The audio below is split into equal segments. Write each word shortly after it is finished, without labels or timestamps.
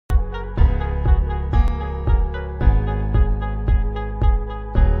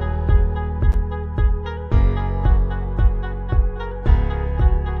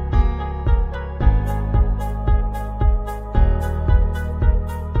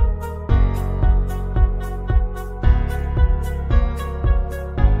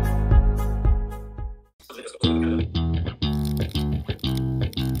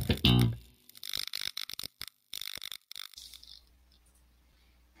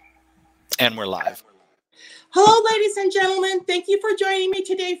And we're live. Hello, ladies and gentlemen. Thank you for joining me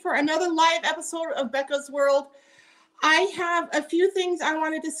today for another live episode of Becca's World. I have a few things I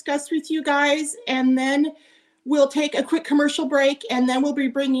want to discuss with you guys, and then we'll take a quick commercial break, and then we'll be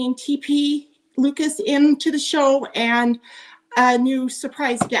bringing TP Lucas into the show and a new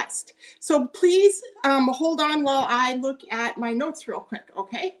surprise guest. So please hold on while I look at my notes real quick,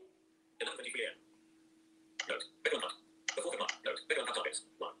 okay?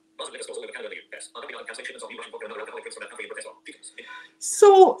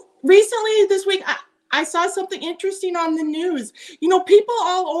 So recently this week, I saw something interesting on the news. You know, people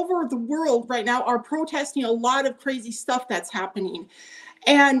all over the world right now are protesting a lot of crazy stuff that's happening.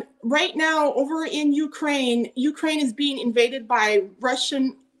 And right now over in Ukraine is being invaded by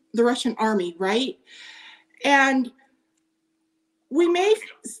the Russian army, right? And we may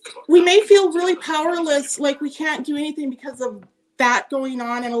feel really powerless, like we can't do anything because of that going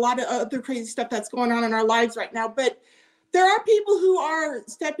on and a lot of other crazy stuff that's going on in our lives right now. But there are people who are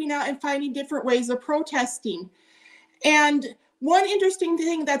stepping out and finding different ways of protesting. And one interesting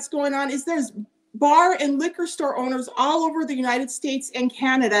thing that's going on is there's bar and liquor store owners all over the United States and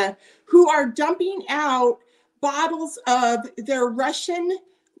Canada who are dumping out bottles of their Russian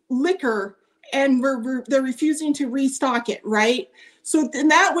liquor, and they're refusing to restock it, right? So in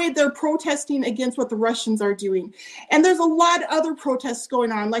that way, they're protesting against what the Russians are doing. And there's a lot of other protests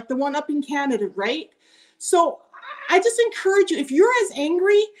going on, like the one up in Canada, right? So I just encourage you, if you're as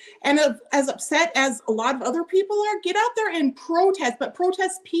angry and as upset as a lot of other people are, get out there and protest, but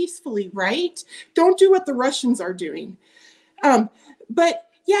protest peacefully, right? Don't do what the Russians are doing. But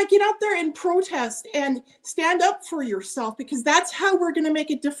yeah, get out there and protest and stand up for yourself, because that's how we're going to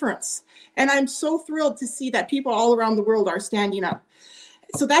make a difference. And I'm so thrilled to see that people all around the world are standing up.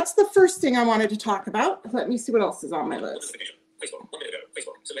 So that's the first thing I wanted to talk about. Let me see what else is on my list.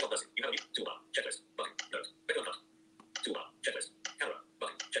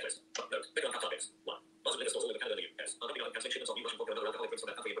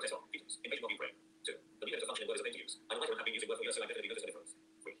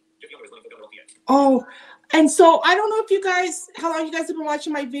 Oh, and so I don't know how long you guys have been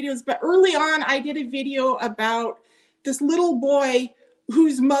watching my videos, but early on I did a video about this little boy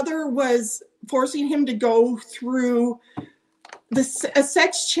whose mother was forcing him to go through a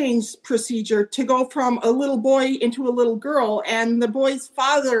sex change procedure to go from a little boy into a little girl. And the boy's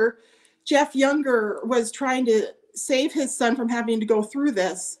father, Jeff Younger, was trying to save his son from having to go through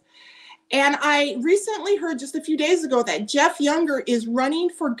this. And I recently heard just a few days ago that Jeff Younger is running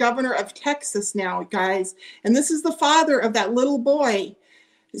for governor of Texas now, guys. And this is the father of that little boy.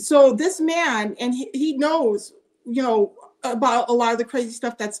 So this man, and he knows, you know, about a lot of the crazy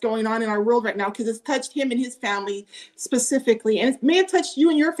stuff that's going on in our world right now, because it's touched him and his family specifically. And it may have touched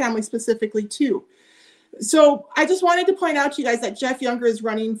you and your family specifically too. So I just wanted to point out to you guys that Jeff Younger is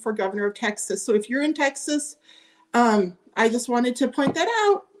running for governor of Texas. So if you're in Texas, I just wanted to point that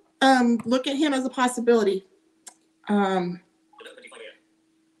out. Look at him as a possibility.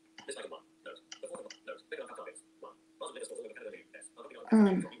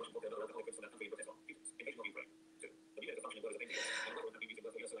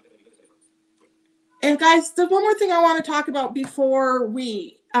 And guys, there's one more thing I want to talk about before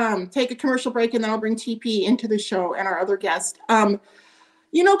we take a commercial break, and then I'll bring TP into the show and our other guest.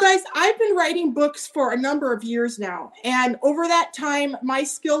 You know, guys, I've been writing books for a number of years now. And over that time, my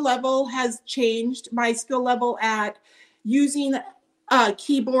skill level has changed. My skill level at using a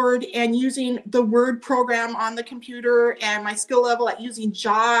keyboard and using the Word program on the computer, and my skill level at using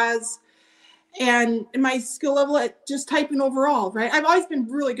JAWS, and my skill level at just typing overall, right? I've always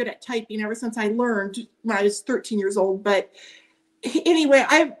been really good at typing ever since I learned when I was 13 years old. But anyway,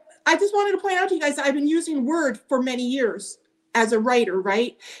 I just wanted to point out to you guys that I've been using Word for many years as a writer,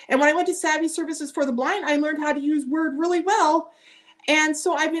 right? And when I went to Savvy Services for the Blind, I learned how to use Word really well. And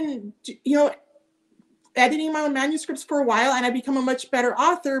so I've been, you know, editing my own manuscripts for a while, and I become a much better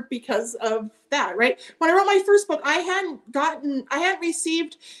author because of that, right? When I wrote my first book, I hadn't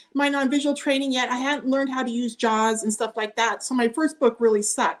received my non-visual training yet. I hadn't learned how to use JAWS and stuff like that. So my first book really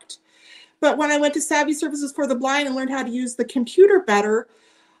sucked. But when I went to Savvy Services for the Blind and learned how to use the computer better,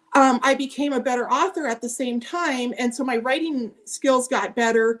 I became a better author at the same time. And so my writing skills got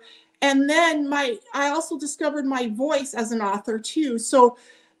better. And then I also discovered my voice as an author too. So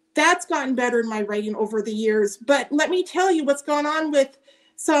that's gotten better in my writing over the years. But let me tell you what's going on with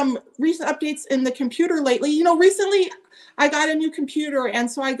some recent updates in the computer lately. You know, recently I got a new computer,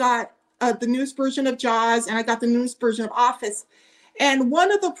 and so I got the newest version of JAWS, and I got the newest version of Office. And one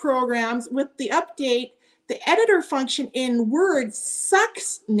of the programs with the update, the editor function in Word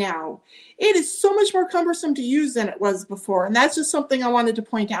sucks now. It is so much more cumbersome to use than it was before. And that's just something I wanted to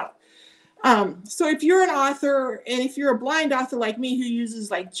point out. So if you're an author, and if you're a blind author like me who uses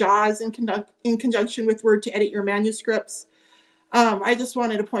like JAWS in conjunction with Word to edit your manuscripts, I just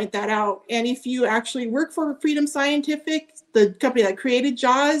wanted to point that out. And if you actually work for Freedom Scientific, the company that created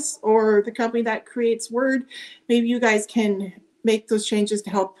JAWS or the company that creates Word, maybe you guys can make those changes to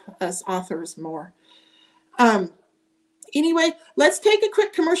help us authors more. Anyway, let's take a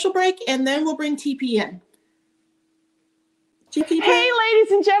quick commercial break and then we'll bring TP in. TP, hey,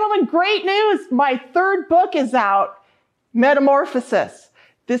 ladies and gentlemen, great news. My third book is out, Metamorphosis.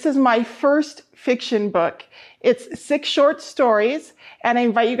 This is my first fiction book. It's 6 short stories, and I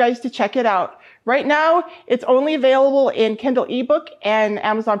invite you guys to check it out. Right now, it's only available in Kindle ebook and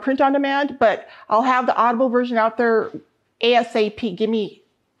Amazon print on demand, but I'll have the Audible version out there ASAP. Give me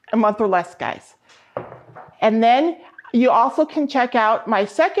a month or less, guys. And then you also can check out my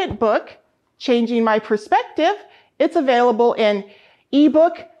second book, Changing My Perspective. It's available in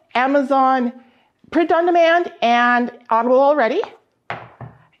ebook, Amazon print on demand, and Audible already.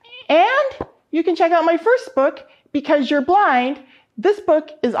 And you can check out my first book, Because You're Blind. This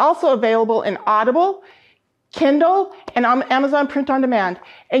book is also available in Audible, Kindle, and on Amazon print on demand.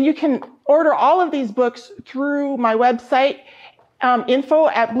 And you can order all of these books through my website,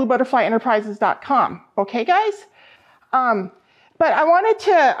 info@bluebutterflyenterprises.com. Okay, guys? But I wanted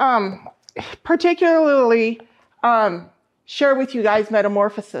to particularly share with you guys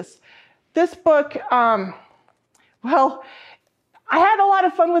Metamorphosis. This book, well, I had a lot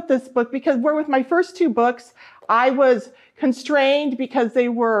of fun with this book because where with my first 2 books, I was constrained because they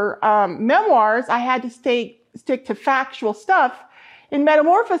were memoirs. I had to stick to factual stuff. In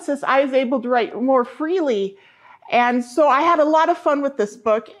Metamorphosis, I was able to write more freely. And so I had a lot of fun with this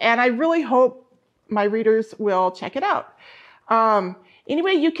book, and I really hope my readers will check it out.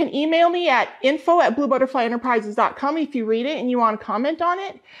 Anyway, you can email me at info@bluebutterflyenterprises.com if you read it and you want to comment on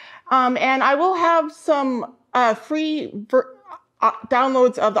it. And I will have some free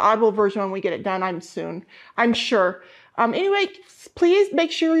downloads of the Audible version when we get it done. I'm sure. Anyway, please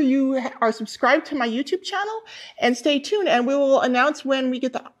make sure you are subscribed to my YouTube channel and stay tuned, and we will announce when we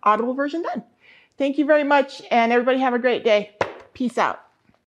get the Audible version done. Thank you very much, and everybody have a great day. Peace out.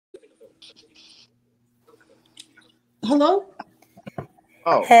 Hello?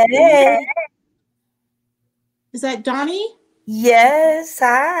 Oh. Hey. Is that Donnie? Yes,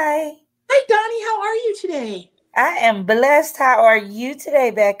 hi. Hi, Donnie. How are you today? I am blessed. How are you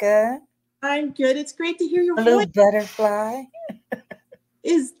today, Becca? I'm good. It's great to hear your Blue voice. butterfly.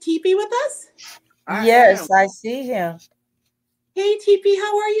 Is TP with us? Yes, I see him. Hey, TP.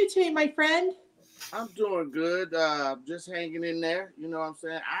 How are you today, my friend? I'm doing good. Just hanging in there. You know what I'm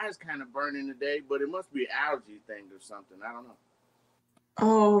saying? Eyes kind of burning today, but it must be an allergy thing or something. I don't know.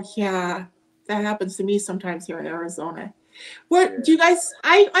 Oh, yeah. That happens to me sometimes here in Arizona. What do you guys,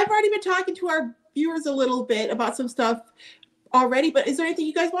 I've already been talking to our viewers a little bit about some stuff already, but is there anything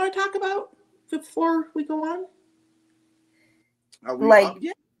you guys want to talk about before we go on? Yeah,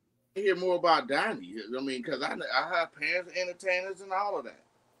 I hear more about Donnie. I mean, because I have parents, entertainers, and all of that.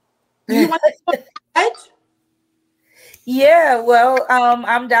 You want to talk about that? Yeah, well,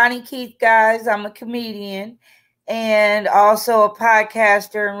 I'm Donnie Keith, guys. I'm a comedian and also a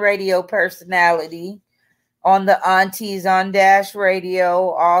podcaster and radio personality on the Aunties on Dash Radio,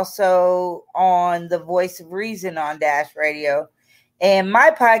 also on the Voice of Reason on Dash Radio. And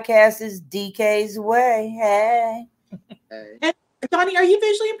my podcast is DK's Way. Hey. And Donnie, are you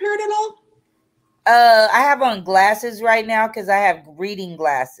visually impaired at all? I have on glasses right now because I have reading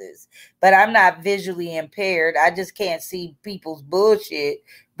glasses, but I'm not visually impaired. I just can't see people's bullshit,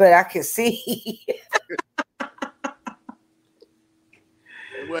 but I can see.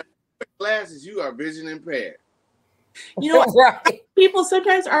 Well, with glasses, you are vision impaired. You know, right. People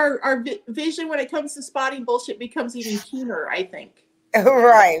sometimes our vision when it comes to spotting bullshit becomes even keener, I think.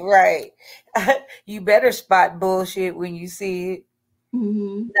 Right. You better spot bullshit when you see it.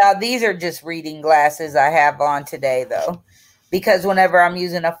 Mm-hmm. Now, these are just reading glasses I have on today, though, because whenever I'm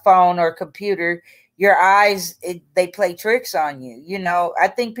using a phone or computer, your eyes, they play tricks on you. You know, I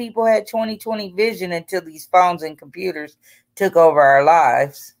think people had 20/20 vision until these phones and computers took over our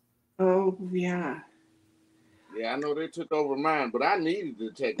lives. Oh, yeah. Yeah, I know they took over mine, but I needed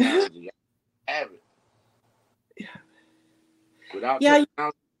the technology. I have it. Without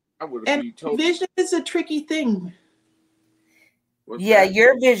technology, I would have been told. Vision is a tricky thing. Yeah,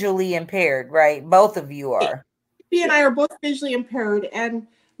 you're visually impaired, right? Both of you are. B and I are both visually impaired, and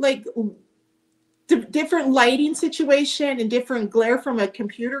like different lighting situation and different glare from a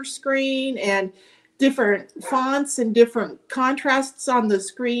computer screen and different fonts and different contrasts on the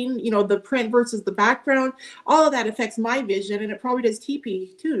screen, you know, the print versus the background, all of that affects my vision, and it probably does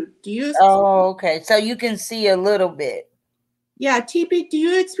TP too. Do you? Oh, okay. So you can see a little bit. Yeah, TP, do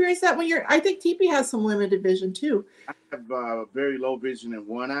you experience that when I think TP has some limited vision too. I have very low vision in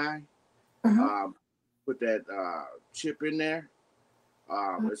one eye. Put that chip in there.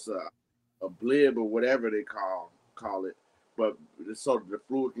 It's a blib or whatever they call it, but so the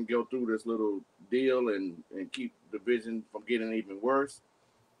fluid can go through this little deal and keep the vision from getting even worse.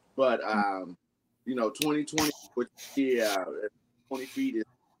 But 20/20, which 20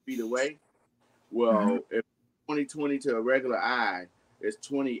 feet away. Well, if 20/20 to a regular eye, it's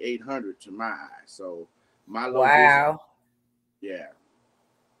 2800 to my eye. So my low vision, yeah.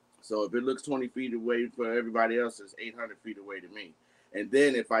 So if it looks 20 feet away for everybody else, it's 800 feet away to me. And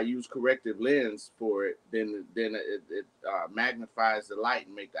then if I use corrective lens for it, then it magnifies the light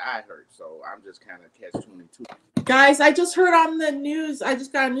and make the eye hurt. So I'm just kind of catch-22. Guys, I just heard on the news, I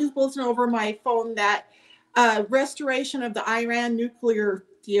just got a news bulletin over my phone that restoration of the Iran nuclear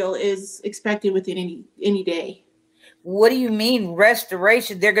deal is expected within any day. What do you mean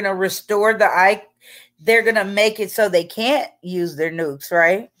restoration? They're going to restore they're going to make it so they can't use their nukes,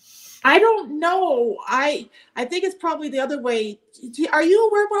 right? I don't know. I think it's probably the other way. Are you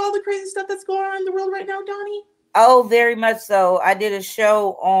aware about all the crazy stuff that's going on in the world right now, Donnie? Oh, very much so. I did a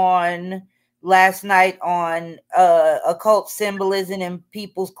show last night on occult symbolism in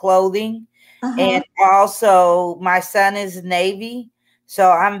people's clothing. And also my son is Navy. So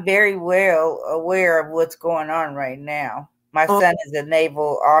I'm very well aware of what's going on right now. My son is a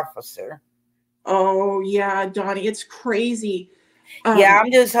naval officer. Oh, yeah, Donnie, it's crazy. Yeah, I'm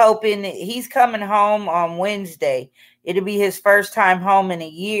just hoping he's coming home on Wednesday. It'll be his first time home in a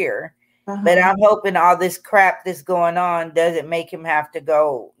year. But I'm hoping all this crap that's going on doesn't make him have to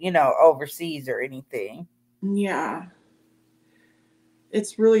go, overseas or anything. Yeah.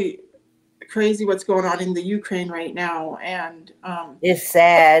 It's really crazy what's going on in the Ukraine right now. And it's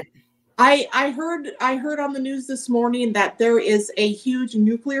sad. I heard on the news this morning that there is a huge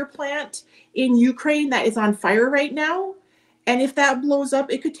nuclear plant in Ukraine that is on fire right now. And if that blows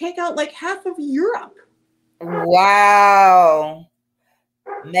up, it could take out like half of Europe. Wow.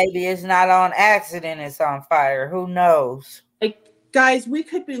 Maybe it's not on accident it's on fire. Who knows? Like, guys, we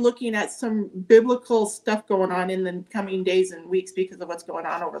could be looking at some biblical stuff going on in the coming days and weeks because of what's going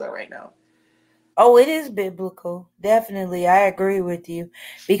on over there right now. Oh, it is biblical. Definitely. I agree with you.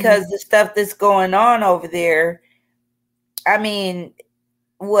 Because the stuff that's going on over there, I mean,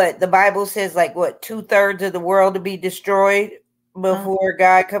 what the Bible says, like 2/3 of the world to be destroyed before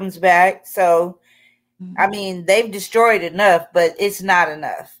God comes back. So, I mean, they've destroyed enough, but it's not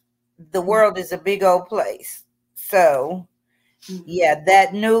enough. The world is a big old place. So, yeah,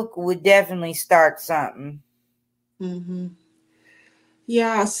 that nuke would definitely start something.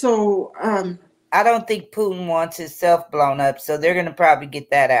 Yeah. So, I don't think Putin wants himself blown up, so they're going to probably get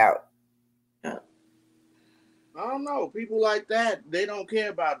that out. I don't know. People like that, they don't care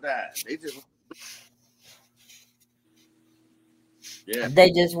about that. They just,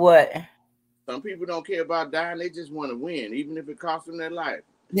 They just what? Some people don't care about dying. They just want to win, even if it costs them their life.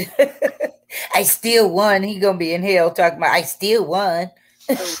 I still won. He gonna be in hell talking about I still won.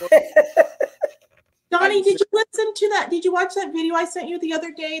 Donnie, did you listen to that? Did you watch that video I sent you the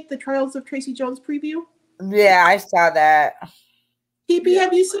other day, the Trials of Tracy Jones preview? Yeah, I saw that. TP,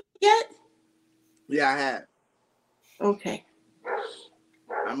 have you seen it yet? Yeah, I have. Okay.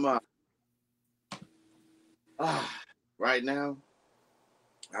 I'm right now,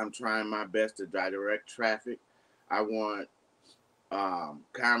 I'm trying my best to direct traffic. I want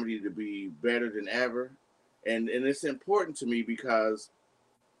comedy to be better than ever. And it's important to me because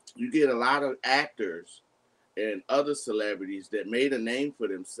you get a lot of actors and other celebrities that made a name for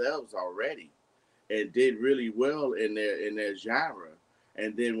themselves already and did really well in their genre.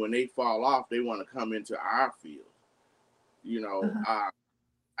 And then when they fall off, they want to come into our field.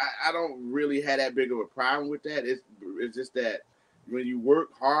 I don't really have that big of a problem with that. It's just that when you work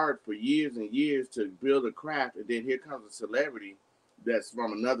hard for years and years to build a craft, and then here comes a celebrity that's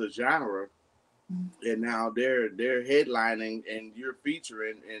from another genre, and now they're headlining and you're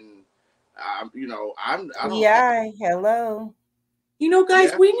featuring, and hello.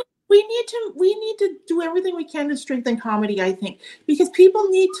 Guys, we need to do everything we can to strengthen comedy, I think, because people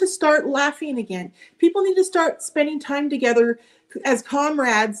need to start laughing again. People need to start spending time together as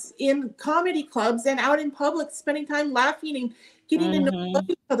comrades in comedy clubs and out in public, spending time laughing and getting to know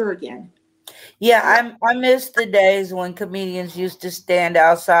each other again. Yeah, I miss the days when comedians used to stand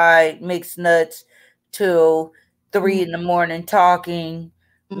outside, mix nuts till 3 in the morning talking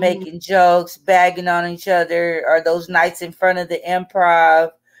making jokes, bagging on each other, or those nights in front of the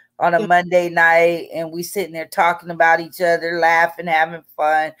Improv on a Monday night, and we sitting there talking about each other, laughing, having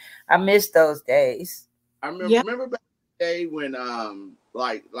fun. I miss those days. I remember back in the day when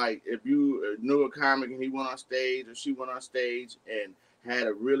like if you knew a comic and he went on stage or she went on stage and had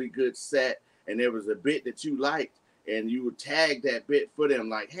a really good set, and there was a bit that you liked, and you would tag that bit for them,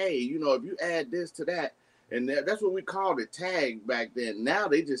 like, hey, you know, if you add this to that, and that's what we called it, tag, back then. Now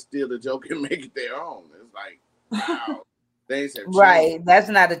they just steal the joke and make it their own. It's like, wow, things have changed. Right, that's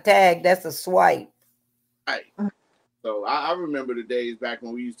not a tag, that's a swipe. Right. So I remember the days back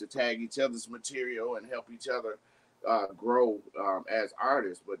when we used to tag each other's material and help each other grow as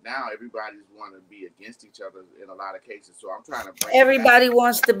artists. But now everybody's want to be against each other in a lot of cases. So I'm trying to bring everybody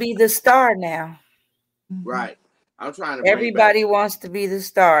wants to be the star now. Right. I'm trying to everybody wants to be the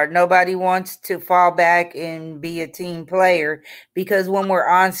star. Nobody wants to fall back and be a team player, because when we're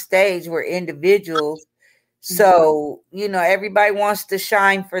on stage, we're individuals. So, you know, everybody wants to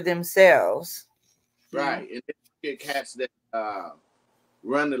shine for themselves. Right. And then you get cats that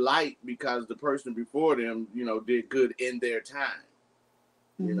run the light because the person before them, you know, did good in their time.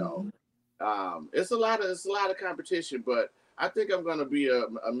 You know, it's a lot of competition, but I think I'm going to be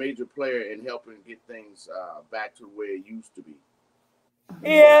a major player in helping get things back to where it used to be.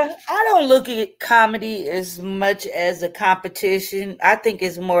 Yeah, I don't look at comedy as much as a competition. I think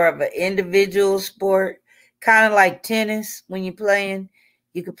it's more of an individual sport, kind of like tennis. When you're playing,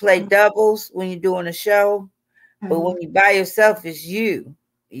 you can play doubles when you're doing a show, but when you're by yourself, it's you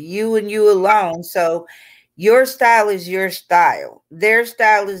and you alone. So your style is your style. Their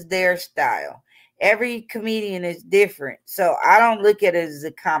style is their style. Every comedian is different. So I don't look at it as a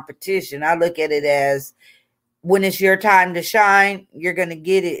competition. I look at it as, when it's your time to shine, you're going to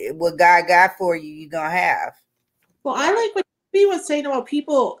get it. What God got for you, you're going to have. Well, I like what he was saying about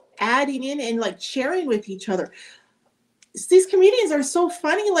people adding in and like sharing with each other. These comedians are so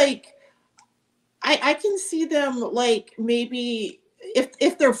funny. Like, I can see them, like, maybe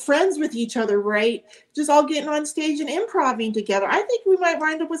if they're friends with each other, right? Just all getting on stage and improvising together. I think we might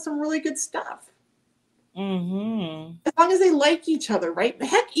wind up with some really good stuff. As long as they like each other, right?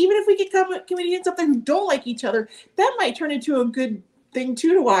 Heck, even if we get comedians up there who don't like each other, that might turn into a good thing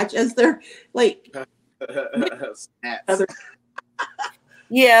too to watch, as they're like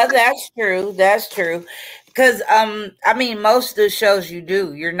Yeah, that's true. That's true. Because I mean, most of the shows you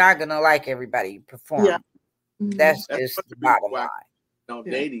do, you're not gonna like everybody you perform. Yeah. That's just the bottom line. Don't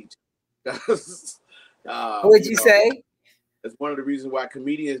date each other. What'd you say? That's one of the reasons why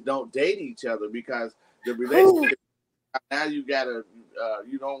comedians don't date each other, because the relationship now you gotta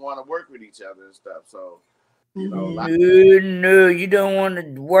you don't want to work with each other and stuff. So you know, no, you don't want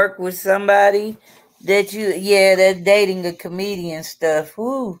to work with somebody that that's dating a comedian stuff.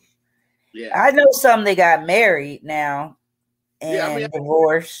 Woo. Yeah, I know some that got married now and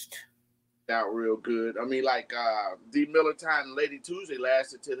divorced. Out real good. I mean, like D. Miller Time and Lady Tuesday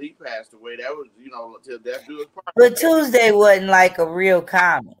lasted till he passed away. That was, you know, till death do us part. But Tuesday wasn't like a real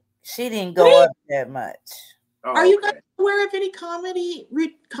comic. She didn't go up that much. Oh, are you guys aware of any comedy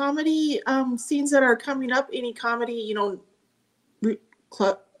scenes that are coming up? Any comedy, you know,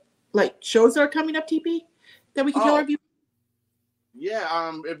 club like shows that are coming up, TP, that we can tell our viewers?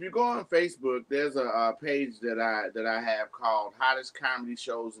 Yeah, if you go on Facebook, there's a page that I have called Hottest Comedy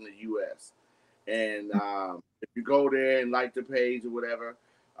Shows in the U.S. And if you go there and like the page or whatever,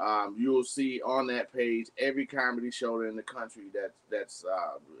 you'll see on that page every comedy show in the country that's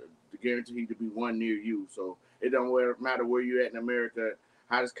guaranteed to be one near you. So it don't matter where you're at in America.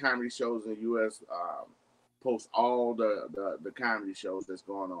 Hottest Comedy Shows in the U.S. Post all the comedy shows that's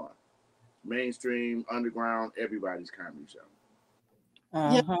going on. Mainstream, underground, everybody's comedy show.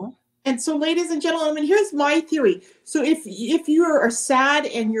 Yeah. And so, ladies and gentlemen, here's my theory. So if you are sad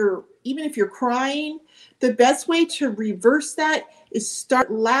and even if you're crying, the best way to reverse that is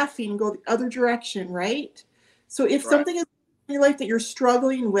start laughing, go the other direction, right? So if something is in your life that you're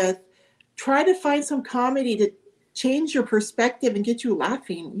struggling with, try to find some comedy to change your perspective and get you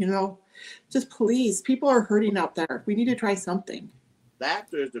laughing, you know. Just please, people are hurting out there. We need to try something.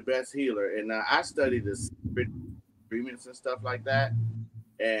 Laughter is the best healer. And I studied the agreements and stuff like that.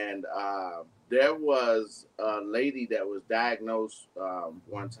 And there was a lady that was diagnosed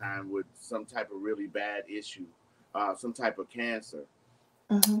one time with some type of really bad issue, some type of cancer.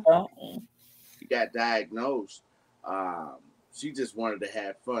 She got diagnosed. She just wanted to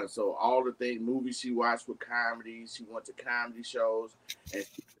have fun. So all the movies she watched were comedies. She went to comedy shows, and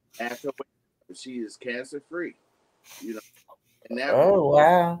after she is cancer free. You know. And that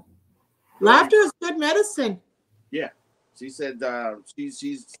wow. Laughter is good medicine. Yeah. She said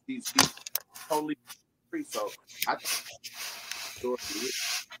she's totally free. So I thought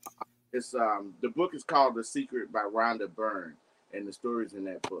it's the book is called The Secret by Rhonda Byrne, and the stories in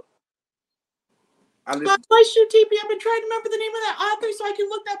that book. God bless you, TP. I've been trying to remember the name of that author so I can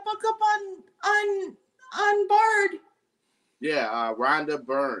look that book up on Bard. Yeah, Rhonda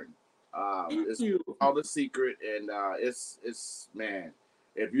Byrne. It's called The Secret, and it's man.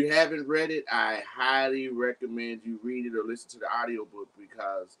 If you haven't read it, I highly recommend you read it or listen to the audiobook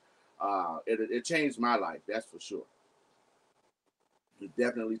because it changed my life. That's for sure. It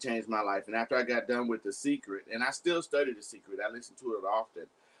definitely changed my life. And after I got done with The Secret, and I still study The Secret, I listen to it often.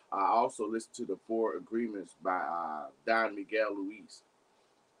 I also listen to The Four Agreements by Don Miguel Ruiz.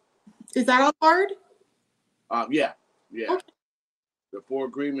 Is that on Bard? Yeah. Okay. The Four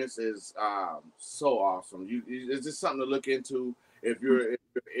Agreements is so awesome. It's just something to look into if you're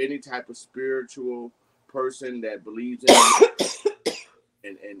any type of spiritual person that believes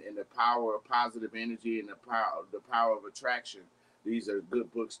in the power of positive energy and the power of attraction. These are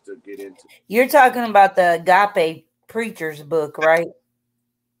good books to get into. You're talking about the Agape Preacher's book, right?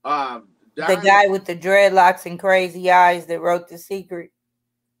 The guy with the dreadlocks and crazy eyes that wrote The Secret.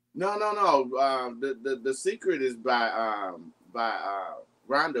 No. The Secret is by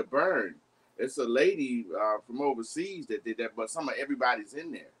Rhonda Byrne. It's a lady from overseas that did that, but everybody's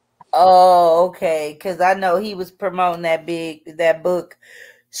in there. Oh, okay. Because I know he was promoting that book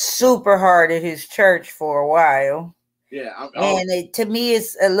super hard at his church for a while. Yeah, to me,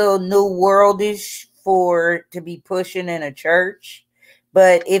 it's a little new worldish to be pushing in a church.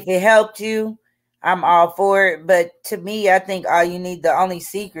 But if it helped you, I'm all for it. But to me, I think the only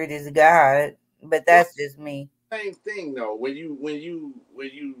secret is God. But that's just me. Same thing though. When you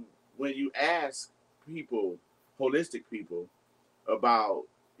ask people, holistic people, about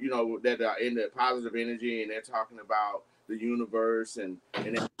that are in the positive energy and they're talking about the universe and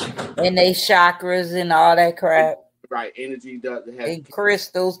they chakras and all that crap. Right, energy and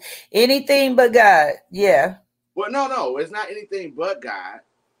crystals, anything but God. Yeah. Well, no, it's not anything but God.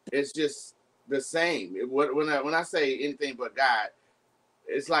 It's just the same. When I say anything but God,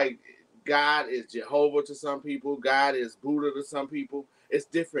 it's like God is Jehovah to some people. God is Buddha to some people. It's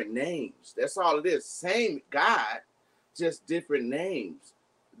different names. That's all it is. Same God, just different names,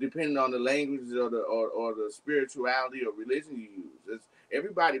 depending on the language or the spirituality or religion you use. It's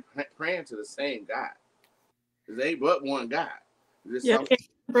everybody praying to the same God. There ain't but one God.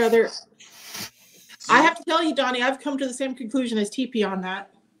 Brother. I have to tell you, Donnie, I've come to the same conclusion as TP on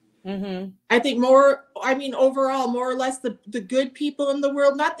that. Mm-hmm. I think overall, more or less the good people in the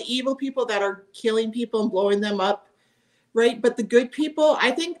world, not the evil people that are killing people and blowing them up, right? But the good people,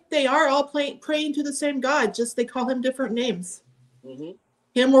 I think they are all praying to the same God, just they call him different names. Mm-hmm.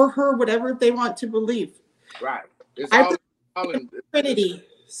 Him or her, whatever they want to believe. Right. It's all in Trinity.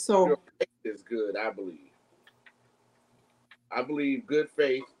 So faith is good, I believe. I believe good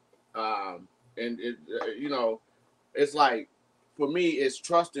faith, and it, it's like, for me, it's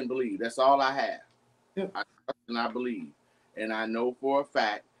trust and believe. That's all I have. Yep. I trust and I believe, and I know for a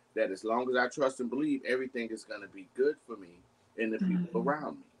fact that as long as I trust and believe, everything is going to be good for me and the people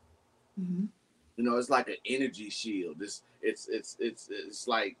around me. Mm-hmm. It's like an energy shield. It's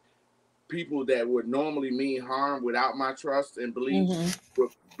like people that would normally mean harm without my trust and belief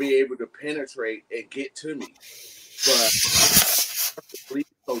would be able to penetrate and get to me, but believe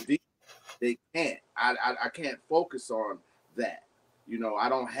so deep they can't. I can't focus on that. I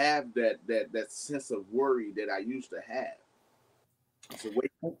don't have that sense of worry that I used to have. So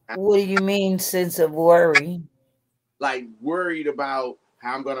what do you mean, sense of worry? Like worried about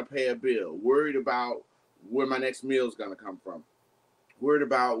how I'm going to pay a bill, worried about where my next meal is going to come from, worried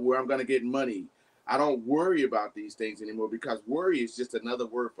about where I'm going to get money. I don't worry about these things anymore because worry is just another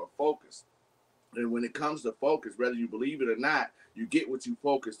word for focus. And when it comes to focus, whether you believe it or not, you get what you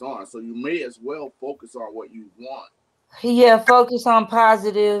focused on. So you may as well focus on what you want. Yeah, focus on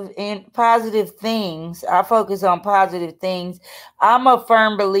positive things. I focus on positive things. I'm a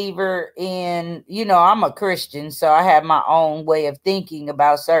firm believer in, I'm a Christian, so I have my own way of thinking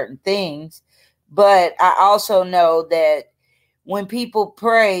about certain things. But I also know that when people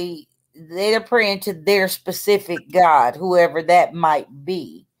pray, they're praying to their specific God, whoever that might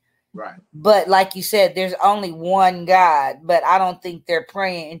be. Right. But like you said, there's only one God, but I don't think they're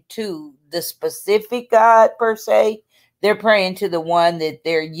praying to the specific God per se. They're praying to the one that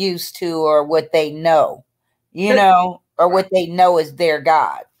they're used to or what they know, or what they know is their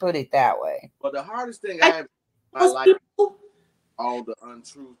God. Put it that way. Well, the hardest thing I like all the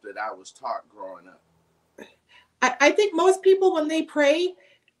untruth that I was taught growing up. I think most people, when they pray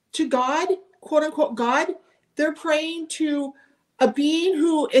to God, quote unquote God, They're praying to a being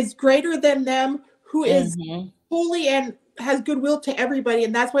who is greater than them, who is holy and has goodwill to everybody.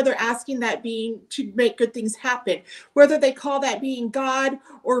 And that's why they're asking that being to make good things happen. Whether they call that being God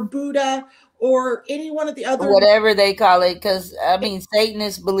or Buddha or any one of the other. Whatever they call it, because, I mean,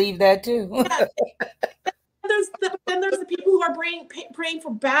 Satanists believe that too. Yeah. Then there's the people who are praying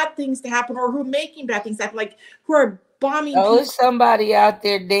for bad things to happen, or who are making bad things happen, like who are bombing people. There's somebody out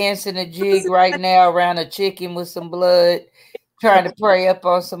there dancing a jig right now around a chicken with some blood, trying to pray up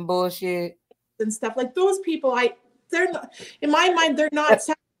on some bullshit and stuff. Like those people, they're not, in my mind, they're not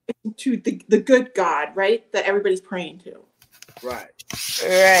to the good God, right? That everybody's praying to.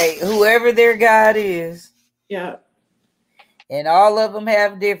 Right. Whoever their God is. Yeah. And all of them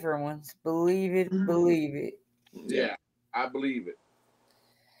have different ones. Believe it, believe it. Yeah, I believe it.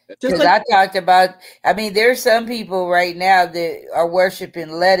 Because I talked about, I mean, there's some people right now that are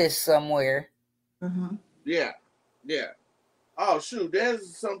worshiping lettuce somewhere. Yeah. Oh shoot,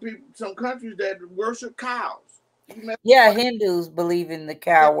 there's some countries that worship cows. Yeah, Hindus believe in the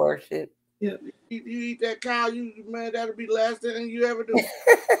cow worship. Yeah. You eat that cow, man, that'll be the last thing you ever do.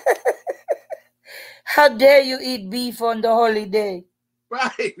 How dare you eat beef on the holy day?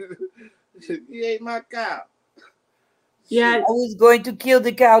 Right. You ate my cow. Yeah. I was going to kill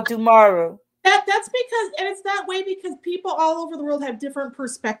the cow tomorrow. That's because, and it's that way because people all over the world have different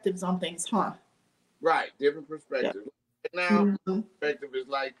perspectives on things, huh? Right, different perspectives. Yeah. Right now, perspective is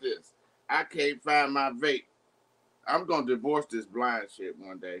like this. I can't find my vape. I'm going to divorce this blind shit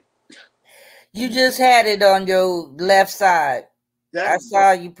one day. You just had it on your left side. I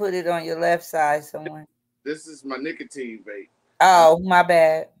saw you put it on your left side somewhere. This is my nicotine vape. Oh, my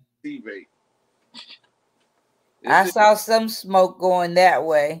bad. Vape. I saw some smoke going that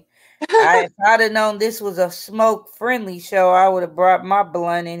way. If I'd have known this was a smoke-friendly show, I would have brought my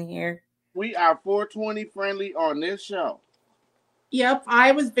blunt in here. We are 420 friendly on this show. Yep,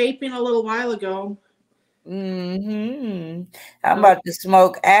 I was vaping a little while ago. I'm about to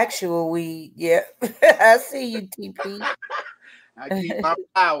smoke actual weed. Yep. I see you, TP. I keep my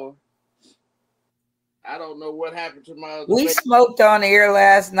power. I don't know what happened to my other We smoked on air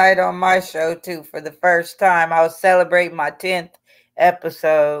last night on my show too for the first time. I was celebrating my 10th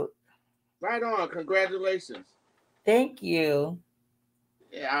episode. Right on. Congratulations. Thank you.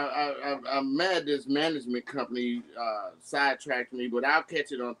 Yeah, I'm mad this management company sidetracked me, but I'll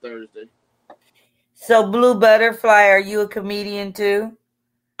catch it on Thursday. So Blue Butterfly, are you a comedian too?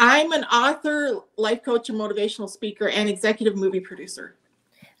 I'm an author, life coach, and motivational speaker, and executive movie producer.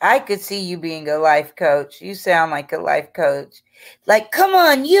 I could see you being a life coach. You sound like a life coach. Like, come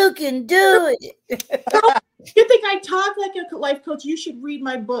on, you can do it. You think I talk like a life coach? You should read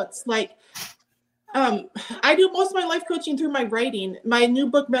my books. Like, I do most of my life coaching through my writing. My new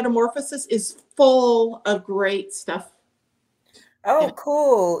book, Metamorphosis, is full of great stuff. Oh,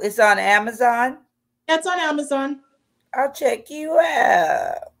 cool. It's on Amazon? Yeah, it's on Amazon. I'll check you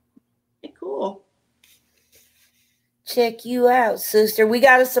out. Okay, cool. Check you out, sister. We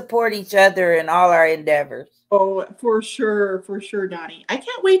got to support each other in all our endeavors. Oh, for sure, Donnie. I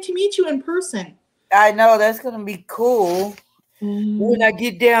can't wait to meet you in person. I know, that's going to be cool. When I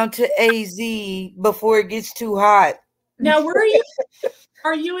get down to AZ before it gets too hot. Now, where are you?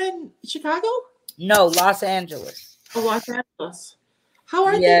 Are you in Chicago? No, Los Angeles. Oh, Los Angeles. How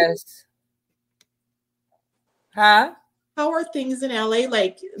are things? Huh? How are things in LA?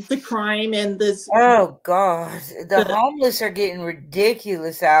 Like the crime and this? Oh God, the homeless are getting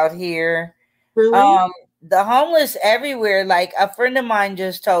ridiculous out here. Really? The homeless everywhere. Like a friend of mine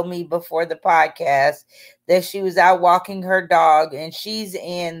just told me before the podcast that she was out walking her dog, and she's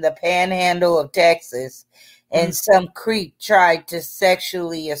in the panhandle of Texas, and some creep tried to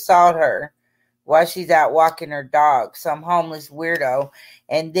sexually assault her while she's out walking her dog, some homeless weirdo.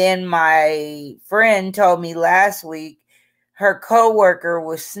 And then my friend told me last week her coworker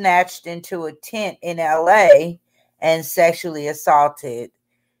was snatched into a tent in LA and sexually assaulted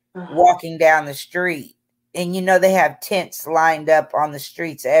walking down the street. And you know, they have tents lined up on the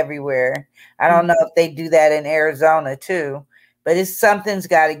streets everywhere. I don't know if they do that in Arizona too, but it's something's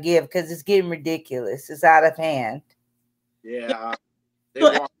got to give because it's getting ridiculous. It's out of hand. Yeah.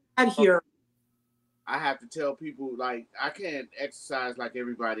 Out here. I have to tell people, like, I can't exercise like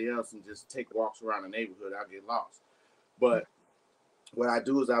everybody else and just take walks around the neighborhood. I'll get lost. But what I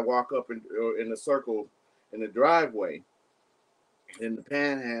do is I walk up in a circle in the driveway, and the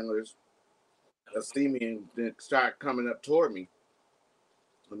panhandlers see me and then start coming up toward me.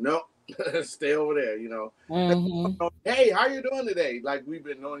 Nope, stay over there, you know. Hey, how you doing today? Like we've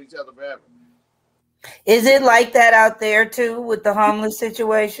been knowing each other forever. Is it like that out there too with the homeless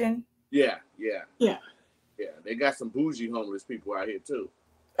situation? Yeah. Yeah, they got some bougie homeless people out here too.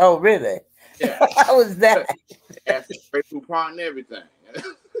 Oh, really? Yeah. How was that? They ask for Grey Poupon and everything.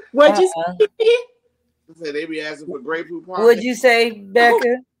 What'd you say? I said they be asking for Grey Poupon. What'd you say,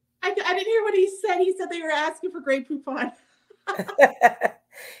 Becca? I didn't hear what he said. He said they were asking for Grey Poupon.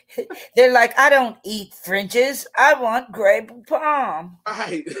 They're like, I don't eat French's. I want Grey Poupon.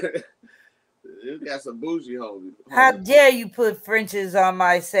 Right. You got some bougie homies. How dare you put French's on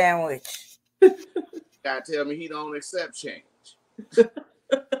my sandwich? Gotta tell me he don't accept change.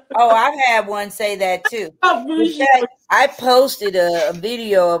 Oh, I've had one say that too. Oh, bougie. I posted a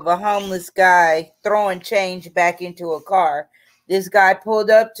video of a homeless guy throwing change back into a car. This guy pulled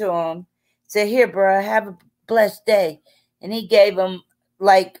up to him, said, "Here, bro, have a blessed day." And he gave him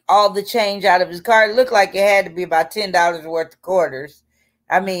like all the change out of his car. It looked like it had to be about $10 worth of quarters.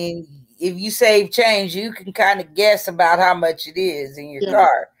 I mean, if you save change, you can kind of guess about how much it is in your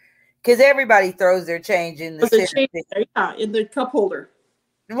car. Because everybody throws their change in the center. Yeah, in the cup holder.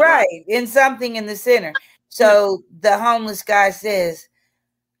 Right, in something in the center. So the homeless guy says,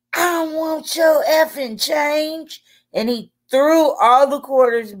 "I don't want your effing change." And he threw all the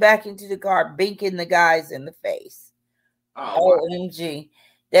quarters back into the car, binking the guys in the face. Oh, OMG.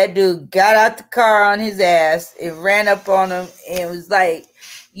 That dude got out the car on his ass and ran up on him and was like,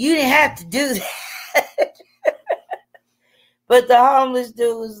 "You didn't have to do that." But the homeless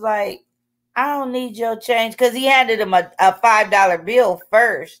dude was like, "I don't need your change," because he handed him a $5 bill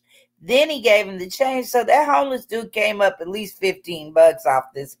first. Then he gave him the change. So that homeless dude came up at least $15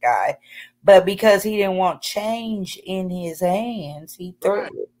 off this guy. But because he didn't want change in his hands, he threw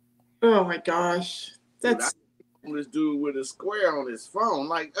it. Oh my gosh. That's homeless dude with a square on his phone.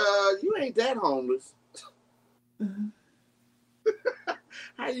 Like, you ain't that homeless.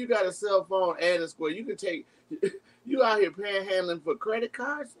 How you got a cell phone and a square? You can take you out here panhandling for credit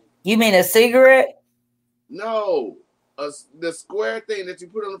cards? You mean a cigarette? No. The square thing that you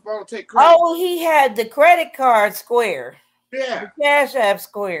put on the phone, take credit. Oh, he had the credit card square. Yeah. The Cash App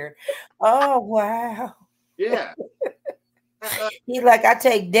square. Oh, wow. Yeah. He's like, "I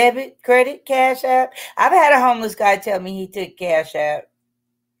take debit, credit, Cash App." I've had a homeless guy tell me he took Cash App.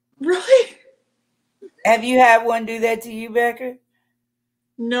 Really? Have you had one do that to you, Becca?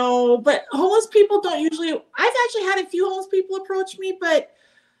 No, but homeless people don't usually. I've actually had a few homeless people approach me, but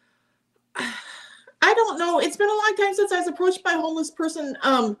I don't know. It's been a long time since I was approached by a homeless person.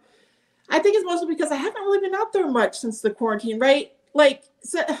 I think it's mostly because I haven't really been out there much since the quarantine, right? Like,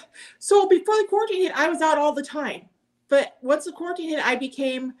 so before the quarantine hit, I was out all the time. But once the quarantine hit, I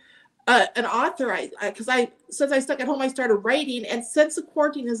became an author. Since I stuck at home, I started writing, and since the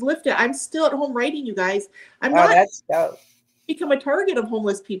quarantine has lifted, I'm still at home writing. You guys, That's dope. Become a target of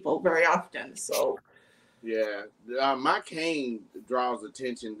homeless people very often. So, yeah, my cane draws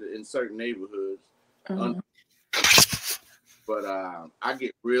attention in certain neighborhoods. But I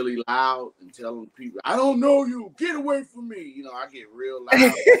get really loud and telling people, "I don't know you, get away from me." You know, I get real loud.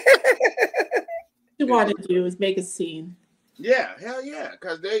 What you want to do is make a scene. Yeah, hell yeah,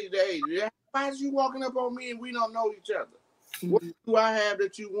 because they why is you walking up on me and we don't know each other? What do I have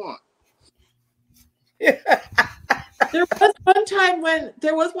that you want? There was one time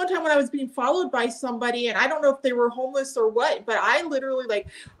when I was being followed by somebody, and I don't know if they were homeless or what, but I literally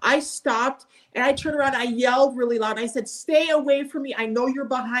I stopped and I turned around and I yelled really loud. I said, "Stay away from me. I know you're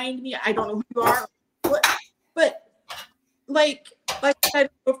behind me. I don't know who you are." But I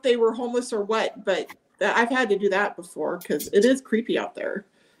don't know if they were homeless or what, but I've had to do that before because it is creepy out there.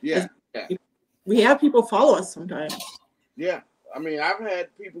 Yeah. We have people follow us sometimes. Yeah. I mean, I've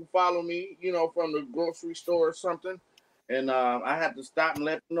had people follow me, from the grocery store or something. And I have to stop and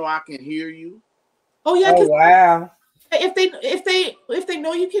let them know I can hear you. Oh yeah! Oh wow! If they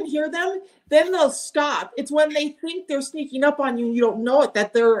know you can hear them, then they'll stop. It's when they think they're sneaking up on you and you don't know it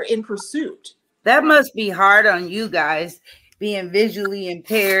that they're in pursuit. That must be hard on you guys, being visually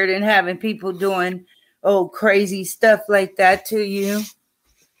impaired and having people doing crazy stuff like that to you.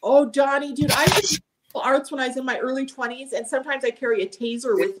 Oh, Johnny, dude, I did arts when I was in my early 20s, and sometimes I carry a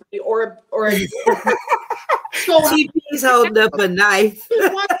taser with me or a so TP's holding up a knife.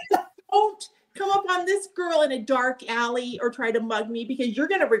 Don't come up on this girl in a dark alley or try to mug me because you're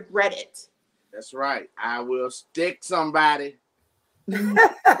going to regret it. That's right. I will stick somebody.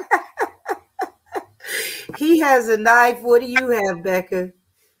 He has a knife. What do you have, Becca?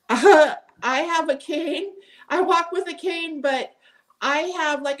 I have a cane. I walk with a cane, but I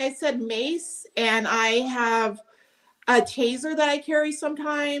have, like I said, mace, and I have a taser that I carry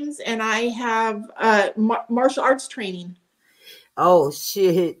sometimes, and I have martial arts training. Oh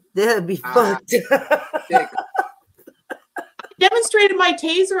shit, that'd be fucked up. I demonstrated my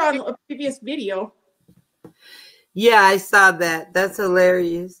taser on a previous video. Yeah, I saw that. That's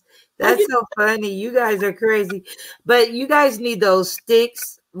hilarious. That's so funny. You guys are crazy. But you guys need those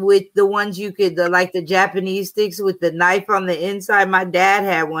sticks with the ones you could, like the Japanese sticks with the knife on the inside. My dad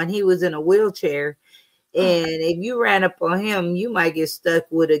had one. He was in a wheelchair. And if you ran up on him, you might get stuck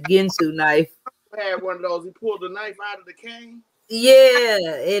with a Ginsu knife. I had one of those. He pulled the knife out of the cane. Yeah,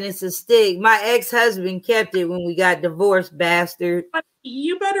 and it's a stick. My ex-husband kept it when we got divorced, bastard.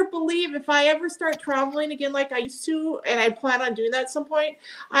 You better believe if I ever start traveling again like I used to, and I plan on doing that at some point,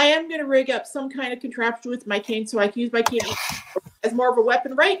 I am going to rig up some kind of contraption with my cane so I can use my cane as more of a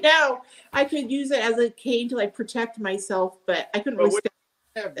weapon. Right now, I could use it as a cane to like protect myself, but I couldn't really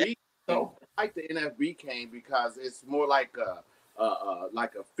NFB, I like the NFB cane because it's more like a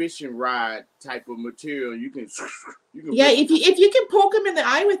fishing rod type of material. You can yeah, if you can poke them in the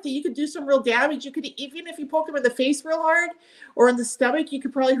eye with it, you could do some real damage. You could, even if you poke them in the face real hard or in the stomach, you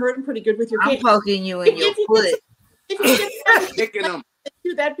could probably hurt them pretty good with your cane. I'm poking you in your foot. If you kicking them.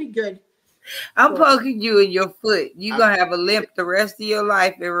 That'd be good. I'm poking you in your foot. You're gonna have a limp the rest of your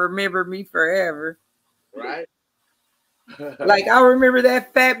life and remember me forever. Right? Like I remember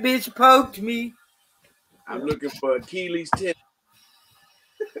that fat bitch poked me. I'm looking for Achilles tendon.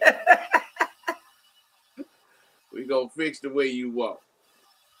 We gonna fix the way you walk.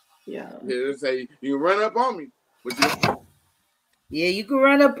 Yeah. They'll say you can run up on me, but yeah, you can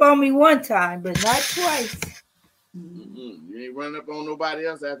run up on me one time, but not twice. You ain't running up on nobody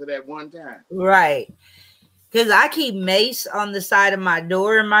else after that one time. Right. Because I keep mace on the side of my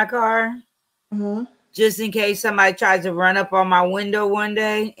door in my car. Just in case somebody tries to run up on my window one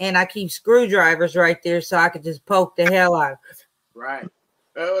day, and I keep screwdrivers right there so I could just poke the hell out of it. Right.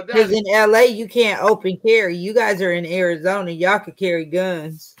 Because in LA, you can't open carry. You guys are in Arizona. Y'all could carry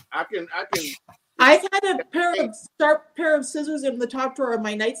guns. I can. I've had a sharp pair of scissors in the top drawer of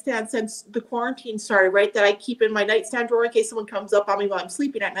my nightstand since the quarantine started, right? That I keep in my nightstand drawer in case someone comes up on me while I'm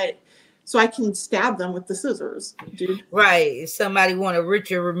sleeping at night. So I can stab them with the scissors, dude. Right. If somebody want to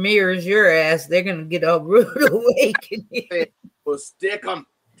Richard Ramirez your ass, they're going to get a rude awakening. Well, stick them.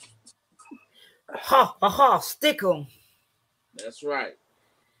 Ha, ha, ha, stick them. That's right.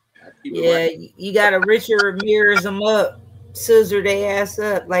 Yeah, you got to Richard Ramirez them up. Scissor their ass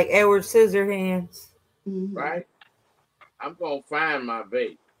up like Edward Scissorhands. Right? I'm going to find my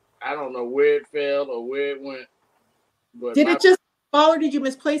vape. I don't know where it fell or where it went. But did it just fall or did you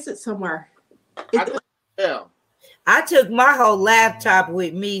misplace it somewhere? I took my whole laptop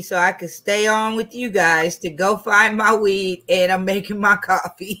with me so I could stay on with you guys to go find my weed, and I'm making my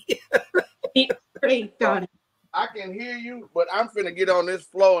coffee. Great, got it. I can hear you, but I'm finna get on this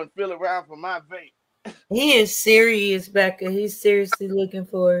floor and feel around for my vape. He is serious, Becca. He's seriously looking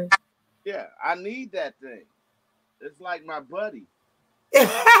for it. Yeah, I need that thing. It's like my buddy.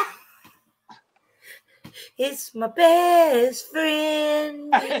 It's my best friend.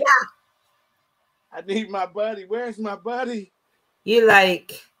 Yeah. I need my buddy. Where's my buddy? You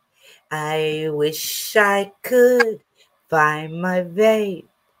like, I wish I could find my vape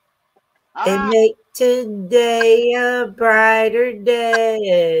and make today a brighter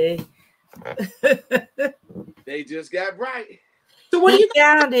day. They just got bright. So what do you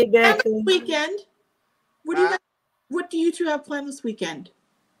found it, Becca? This weekend? What do you two have planned this weekend?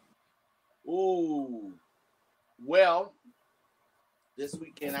 Ooh, well, this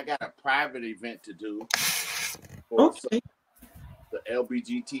weekend I got a private event to do for the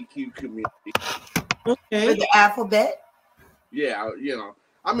LGBTQ community. Okay. For the alphabet? Yeah, you know,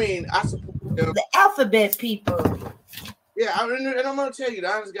 I mean, I support them. The alphabet people. Yeah, and I'm going to tell you the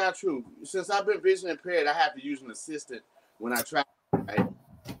honest God truth. Since I've been vision impaired, I have to use an assistant when I travel. Right?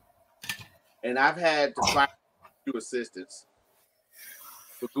 And I've had to fire a few assistants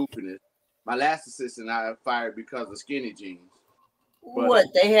for goofing it. My last assistant I fired because of skinny jeans. But what,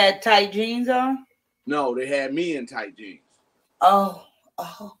 they had tight jeans on? No, they had me in tight jeans. Oh.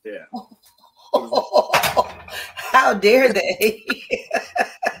 Yeah. How dare they?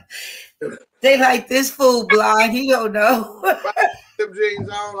 They like, this fool blind, he don't know. Them jeans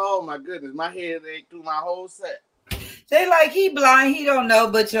on, oh my goodness, my head ached through my whole set. They like, he blind, he don't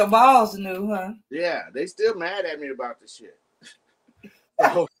know, but your balls knew, huh? Yeah, they still mad at me about this shit.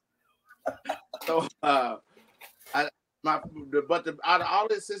 Out of all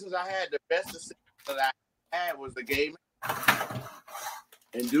the assistants I had, the best assistant that I had was the game.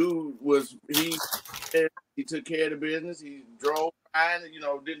 And dude he took care of the business. He drove fine, you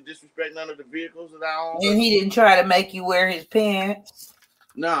know, didn't disrespect none of the vehicles that I owned. And he didn't try to make you wear his pants.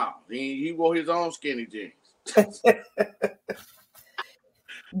 No, he wore his own skinny jeans.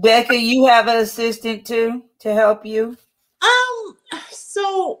 Becca, you have an assistant too to help you?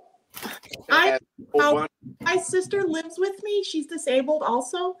 So I my sister lives with me. She's disabled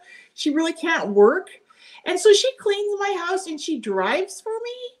also. She really can't work. And so she cleans my house and she drives for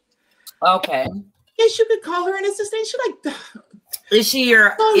me. Okay. Yes, you could call her an assistant. She like, is she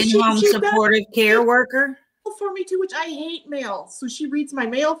your in-home supportive care worker? For me too, which I hate mail. So she reads my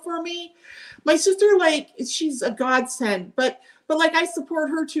mail for me. My sister, like, she's a godsend, but like I support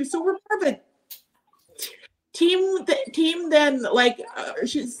her too. So we're part of a team. Then like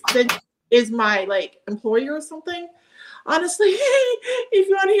then is my like employer or something. Honestly, if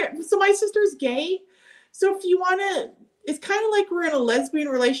you want to hear, so my sister's gay. So if you want to, it's kind of like we're in a lesbian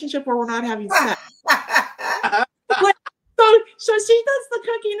relationship where we're not having sex. So she does the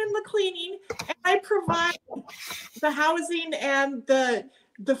cooking and the cleaning, and I provide the housing and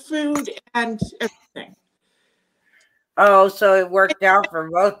the food and everything. Oh, so it worked out for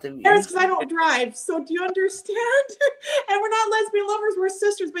both of you. Yes, because I don't drive. So do you understand? And we're not lesbian lovers, we're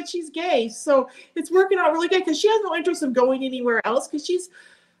sisters, but she's gay. So it's working out really good because she has no interest in going anywhere else because she's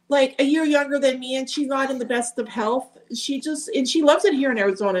like a year younger than me and she's not in the best of health. She loves it here in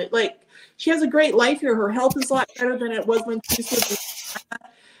Arizona. Like, she has a great life here. Her health is a lot better than it was when she was living in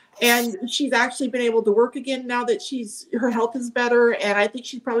China. And she's actually been able to work again now that her health is better. And I think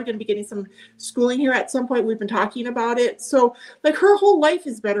she's probably going to be getting some schooling here at some point. We've been talking about it. So like her whole life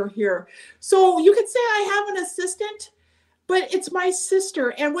is better here. So you could say I have an assistant, but it's my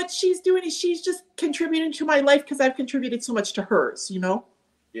sister. And what she's doing is she's just contributing to my life because I've contributed so much to hers, you know?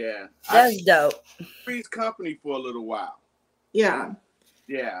 Yeah. That's dope. Three's company for a little while. Yeah.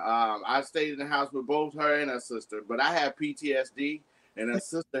 Yeah. I stayed in the house with both her and her sister, but I have PTSD. And her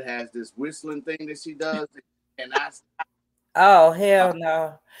sister has this whistling thing that she does, and oh hell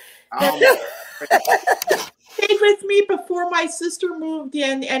no! Stayed with me before my sister moved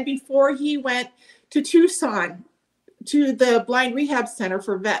in, and before he went to Tucson, to the Blind Rehab Center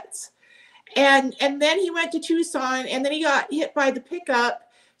for vets, and then he went to Tucson, and then he got hit by the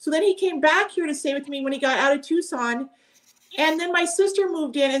pickup. So then he came back here to stay with me when he got out of Tucson. And then my sister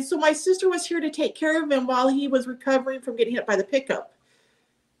moved in, and so my sister was here to take care of him while he was recovering from getting hit by the pickup.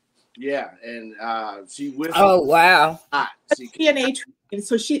 Yeah, and she whistled. Oh wow! She DNA training,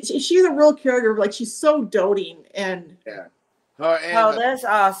 so she's a real caregiver. Like, she's so doting, and yeah, that's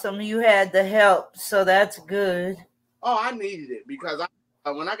awesome. You had the help, so that's good. Oh, I needed it because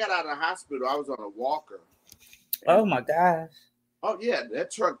when I got out of the hospital, I was on a walker. Oh my gosh! Oh yeah, that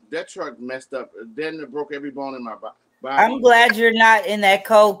truck messed up. Then it broke every bone in my body. I'm glad you're not in that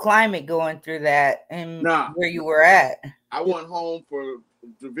cold climate going through that and where you were at. I went home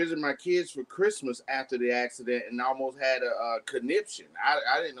to visit my kids for Christmas after the accident and almost had a conniption.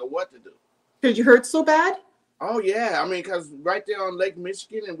 I didn't know what to do. Did you hurt so bad? Oh yeah, I mean, because right there on Lake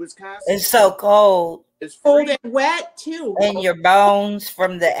Michigan in Wisconsin, it's so cold. It's cold and wet too. And your bones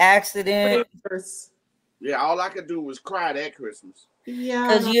from the accident. Yeah, all I could do was cry that Christmas. Yeah.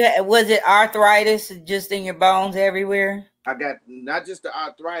 Because was it arthritis just in your bones everywhere? I got not just the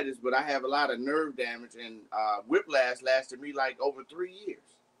arthritis, but I have a lot of nerve damage, and whiplash lasted me like over 3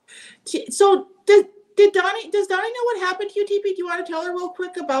 years. So does Donnie know what happened to you, TP? Do you want to tell her real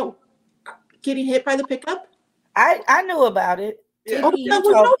quick about getting hit by the pickup? I knew about it. Yeah. TP,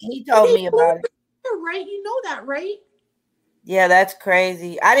 he told me about it. Right, you know that, right? Yeah, that's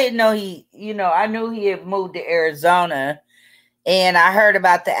crazy. I didn't know I knew he had moved to Arizona, and I heard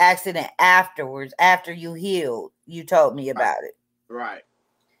about the accident afterwards, after you healed. You told me about it. Right.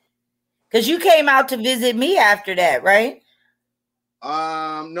 Because you came out to visit me after that, right?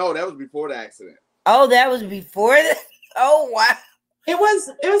 No, that was before the accident. Oh, that was before that? Oh, wow. It was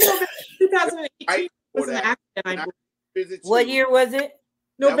November 2018. Right. It was an accident. What year was it?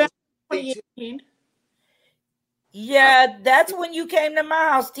 November 2018. Yeah, that's when you came to my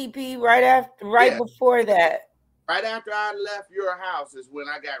house, TP, right before that. Right after I left your house is when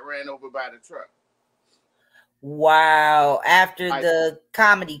I got ran over by the truck. Wow. After the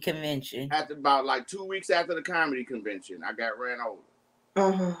comedy convention. After about like 2 weeks after the comedy convention, I got ran over.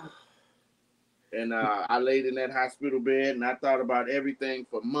 Uh-huh. And I laid in that hospital bed and I thought about everything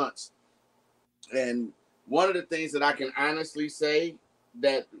for months. And one of the things that I can honestly say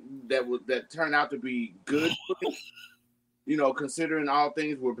that turned out to be good for me, considering all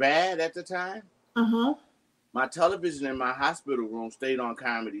things were bad at the time. Uh-huh. My television in my hospital room stayed on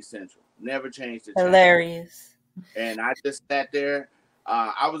Comedy Central. Never changed the channel. Hilarious. And I just sat there.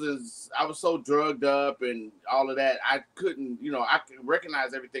 I was so drugged up and all of that. I couldn't, I could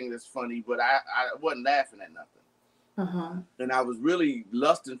recognize everything that's funny, but I wasn't laughing at nothing. Uh-huh. And I was really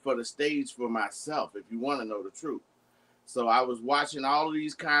lusting for the stage for myself, if you want to know the truth. So I was watching all of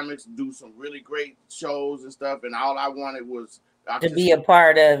these comics do some really great shows and stuff, and all I wanted was to be a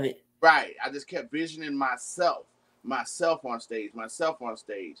part of it. Right. I just kept visioning myself on stage,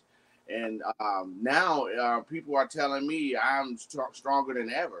 and now people are telling me I'm stronger than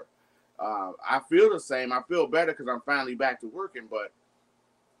ever. I feel the same. I feel better because I'm finally back to working, but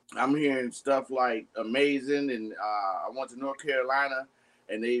I'm hearing stuff like amazing, and I went to North Carolina,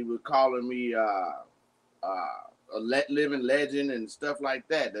 and they were calling me a living legend and stuff like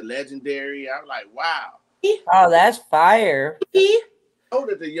that. The legendary. I'm like, wow. Oh, that's fire. I know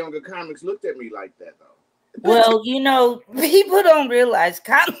that the younger comics looked at me like that, though. Well, you know, people don't realize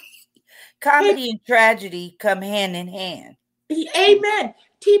comedy and tragedy come hand in hand. Amen.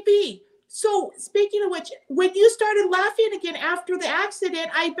 TP. So speaking of which, when you started laughing again after the accident,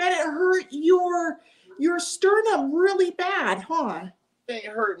 I bet it hurt your sternum really bad, huh? It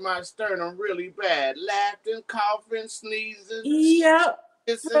hurt my sternum really bad. Laughing, coughing, sneezing. Yep.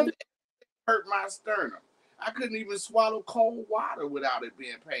 It hurt my sternum. I couldn't even swallow cold water without it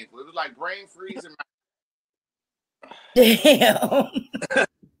being painful. It was like brain freezing. Damn.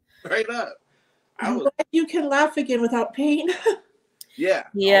 Straight up. You can laugh again without pain. Yeah.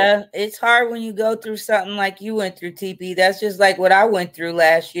 Yeah, it's hard when you go through something like you went through, TP. That's just like what I went through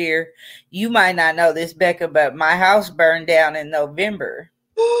last year. You might not know this, Becca, but my house burned down in November.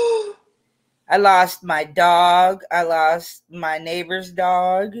 I lost my dog. I lost my neighbor's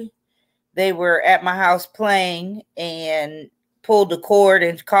dog. They were at my house playing and pulled the cord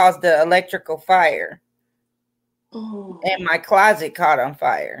and caused the electrical fire. Oh. And my closet caught on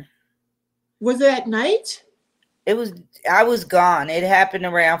fire. Was it at night? I was gone. It happened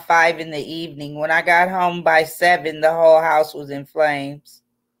around 5 p.m. When I got home by 7, the whole house was in flames.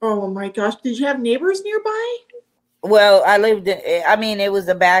 Oh my gosh. Did you have neighbors nearby? Well, it was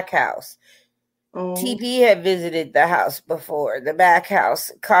a back house. Oh. TP had visited the house before. The back house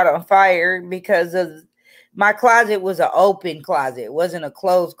caught on fire because of my closet was an open closet. It wasn't a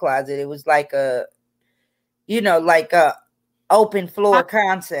closed closet. It was like a open floor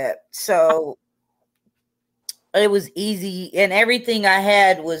concept. So it was easy, and everything I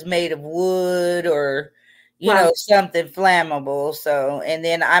had was made of wood or, something flammable. So, and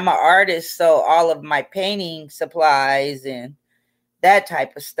then I'm an artist, so all of my painting supplies and that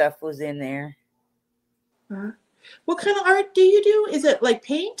type of stuff was in there. What kind of art do you do? Is it like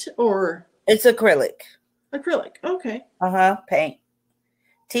paint or? It's acrylic. Acrylic. Okay. Paint.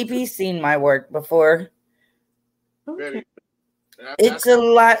 TP's seen my work before. Okay. It's a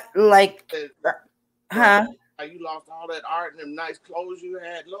lot like, You lost all that art and them nice clothes you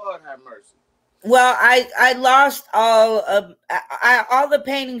had. Lord have mercy. Well, I lost all the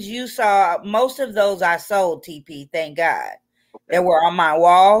paintings you saw. Most of those I sold, TP. Thank God. Okay. That were on my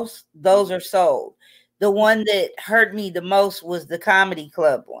walls. Those are sold. The one that hurt me the most was the comedy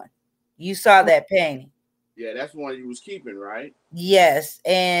club one. You saw that painting. Yeah, that's the one you was keeping, right? Yes,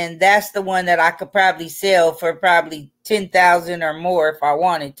 and that's the one that I could probably sell for probably $10,000 or more if I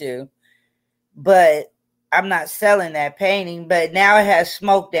wanted to. But I'm not selling that painting, but now it has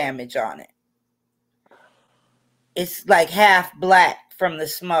smoke damage on it. It's like half black from the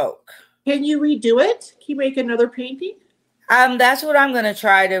smoke. Can you redo it? Can you make another painting? That's what I'm going to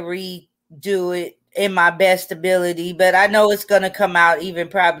try to redo it in my best ability, but I know it's going to come out even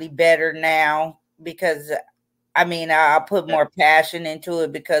probably better now because I'll put more passion into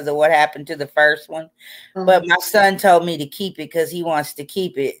it because of what happened to the first one. But my son told me to keep it because he wants to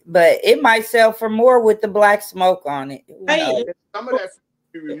keep it. But it might sell for more with the black smoke on it. Some of that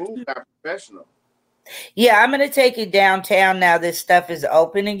be removed by a professional. Yeah, I'm going to take it downtown now this stuff is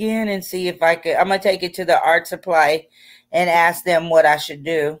open again and see if I could. I'm going to take it to the art supply and ask them what I should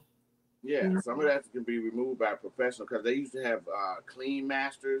do. Yeah, some of that can be removed by a professional because they used to have clean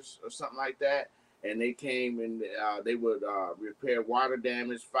masters or something like that. And they came and they would repair water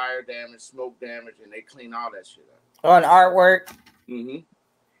damage, fire damage, smoke damage, and they clean all that shit up. On artwork? Mm-hmm.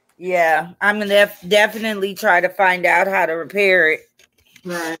 Yeah, I'm going to definitely try to find out how to repair it.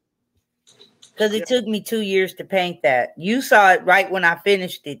 Right. Because it took me 2 years to paint that. You saw it right when I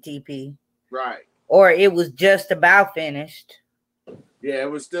finished it, TP. Right. Or it was just about finished. Yeah, it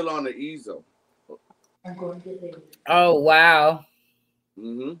was still on the easel. Oh, wow.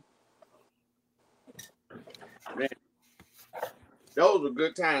 Mm-hmm. Man, those were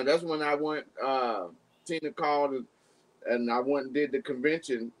good times. That's when I went. Tina called and I went and did the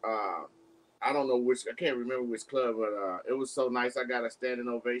convention. I don't know which. I can't remember which club, but it was so nice. I got a standing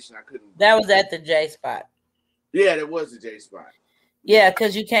ovation. I couldn't. That was at the J Spot. Yeah, that was the J Spot. Yeah,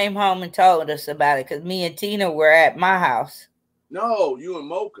 because you came home and told us about it. Because me and Tina were at my house. No, you and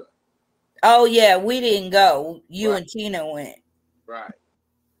Mocha. Oh yeah, we didn't go. You and Tina went. Right,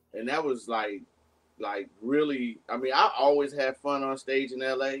 and that was like. like really, I mean, I always had fun on stage in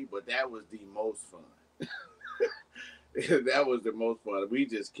LA, but that was the most fun. That was the most fun. We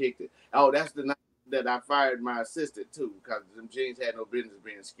just kicked it. Oh, that's the night that I fired my assistant too, because them jeans had no business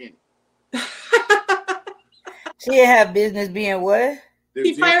being skinny. She didn't have business being what?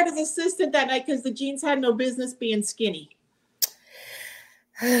 He fired his assistant that night because the jeans had no business being skinny.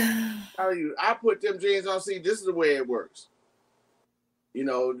 I put them jeans on. See, this is the way it works. You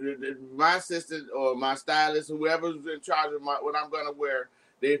know, my assistant or my stylist, whoever's in charge of what I'm gonna wear,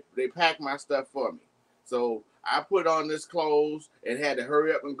 they pack my stuff for me. So I put on this clothes and had to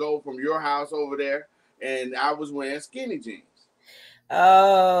hurry up and go from your house over there, and I was wearing skinny jeans.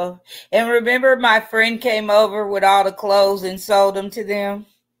 Oh, and remember my friend came over with all the clothes and sold them to them?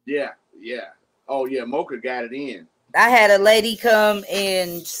 Yeah. Oh, yeah, Mocha got it in. I had a lady come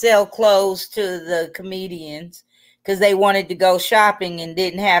and sell clothes to the comedians because they wanted to go shopping and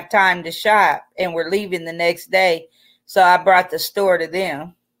didn't have time to shop and were leaving the next day. So I brought the store to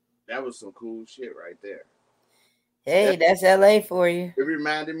them. That was some cool shit right there. Hey, that's LA for you. It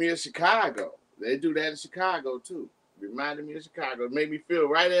reminded me of Chicago. They do that in Chicago, too. It reminded me of Chicago. It made me feel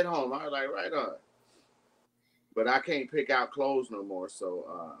right at home. I was like, right on. But I can't pick out clothes no more,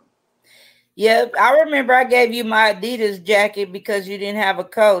 so... Yep, I remember I gave you my Adidas jacket because you didn't have a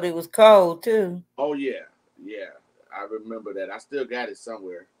coat. It was cold, too. Oh, yeah. I remember that. I still got it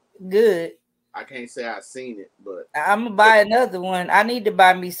somewhere. Good. I can't say I've seen it, but... I'm going to buy another one. I need to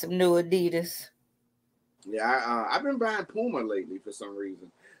buy me some new Adidas. Yeah, I've been buying Puma lately for some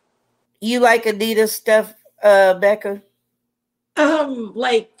reason. You like Adidas stuff, Becca?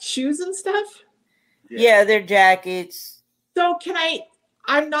 Like shoes and stuff? Yeah, they're jackets. So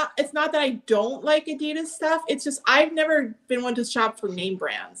it's not that I don't like Adidas stuff. It's just I've never been one to shop for name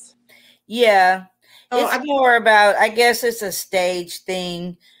brands. Yeah. It's more about, I guess it's a stage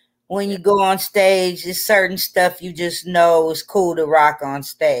thing. When you go on stage, there's certain stuff you just know is cool to rock on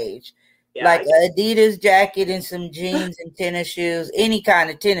stage. Yeah, like an Adidas jacket and some jeans and tennis shoes, any kind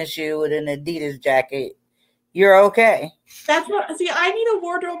of tennis shoe with an Adidas jacket, you're okay. That's what, see, I need a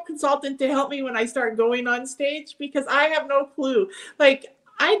wardrobe consultant to help me when I start going on stage because I have no clue. Like,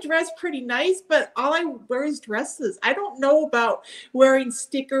 I dress pretty nice, but all I wear is dresses. I don't know about wearing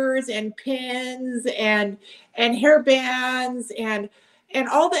stickers and pins and hairbands and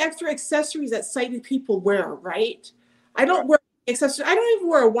all the extra accessories that sighted people wear, right? I don't wear accessories. I don't even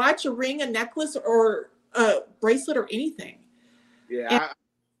wear a watch, a ring, a necklace, or a bracelet or anything. Yeah,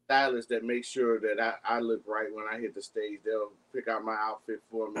 stylists that make sure that I look right when I hit the stage. They'll pick out my outfit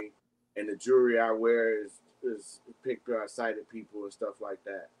for me, and the jewelry I wear is picked by sighted people and stuff like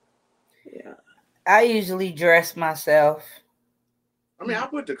that. Yeah, I usually dress myself. I mean, I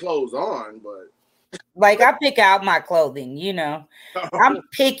put the clothes on, but like I pick out my clothing. You know, I'm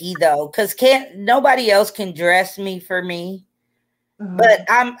picky though, because nobody else can dress me for me. But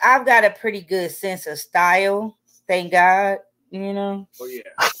I've got a pretty good sense of style, thank God, you know. Oh yeah.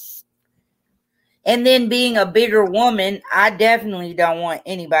 And then being a bigger woman, I definitely don't want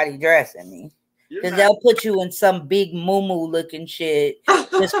anybody dressing me because they'll put you in some big moo-moo looking shit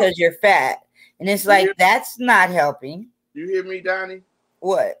just because you're fat, and it's like that's not helping. You hear me, Donnie?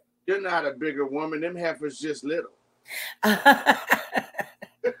 What? You're not a bigger woman. Them heifers just little.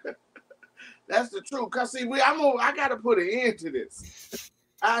 That's the truth. Cause see, I gotta put an end to this.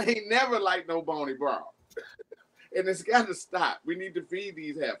 I ain't never liked no bony bra, and it's gotta stop. We need to feed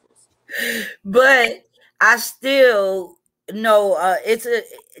these heifers. But I still know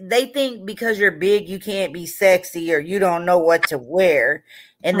they think because you're big you can't be sexy or you don't know what to wear,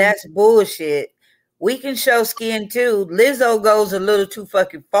 and that's bullshit. We can show skin too. Lizzo goes a little too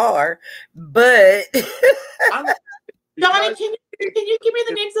fucking far, but Donnie, can you give me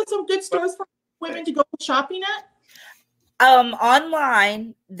the names of some good stores for women to go shopping at?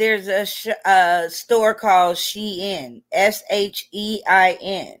 Online, there's a store called Shein,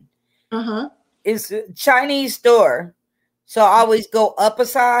 SHEIN. It's a Chinese store, so I always go up a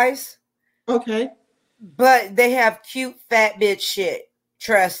size. Okay, but they have cute fat bitch shit.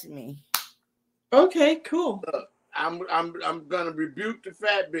 Trust me. Okay, cool. Look, I'm gonna rebuke the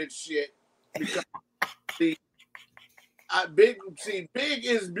fat bitch shit because big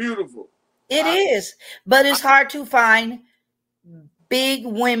is beautiful. It is, but it's hard to find big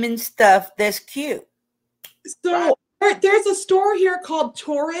women stuff that's cute. So there's a store here called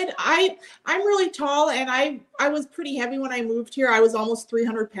Torrid. I'm really tall, and I was pretty heavy when I moved here. I was almost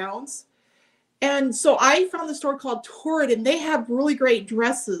 300 pounds. And so I found the store called Torrid, and they have really great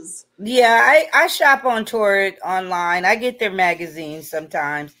dresses. Yeah, I shop on Torrid online. I get their magazines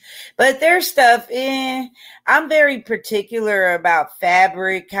sometimes, but their stuff, I'm very particular about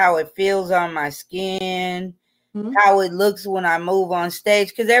fabric, how it feels on my skin, how it looks when I move on stage.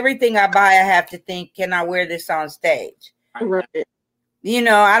 Because everything I buy, I have to think, can I wear this on stage? Right. You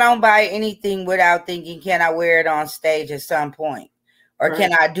know, I don't buy anything without thinking, can I wear it on stage at some point? Or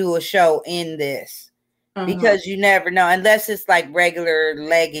can I do a show in this? Because you never know, unless it's like regular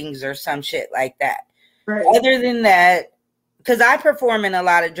leggings or some shit like that. Right. Other than that, because I perform in a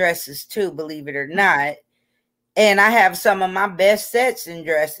lot of dresses too, believe it or not. And I have some of my best sets in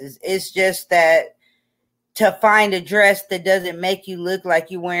dresses. It's just that to find a dress that doesn't make you look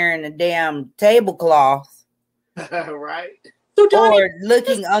like you're wearing a damn tablecloth. Right. So Donnie, or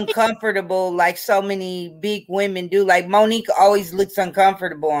looking uncomfortable like so many big women do. Like Monique always looks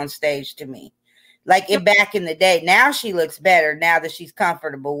uncomfortable on stage to me. Like back in the day. Now she looks better now that she's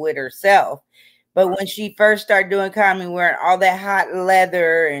comfortable with herself. But when she first started doing comedy, wearing all that hot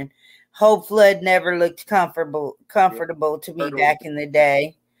leather, and Hope Flood never looked comfortable to me back in the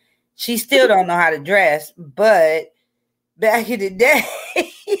day. She still don't know how to dress, but back in the day.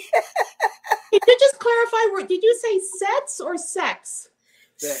 Could you just clarify, did you say sets or sex?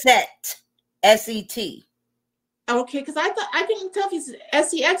 Set. S-E-T. Okay, because I couldn't tell if it's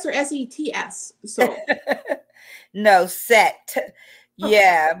S-E-X or S-E-T-S. So no, set.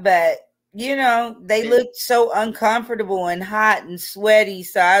 Yeah, but you know, they looked so uncomfortable and hot and sweaty.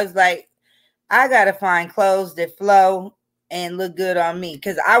 So I was like, I gotta find clothes that flow and look good on me.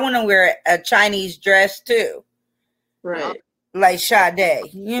 Because I want to wear a Chinese dress too. Right. Like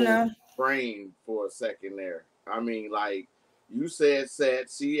Sade, you know. Brain for a second there. I mean, like you said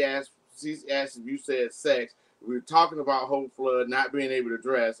sex. She asked if you said sex. We were talking about Hope Flood not being able to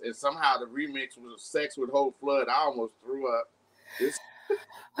dress, and somehow the remix was sex with Hope Flood. I almost threw up.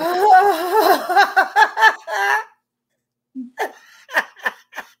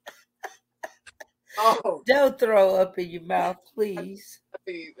 Oh, don't throw up in your mouth, please.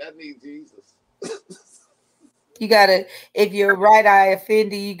 I need Jesus. You gotta, if your right eye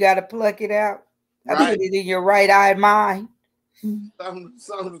offended, you gotta pluck it out. I put it in your right eye, mine. Something's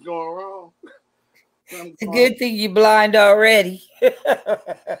going wrong. It's a good thing you're blind already.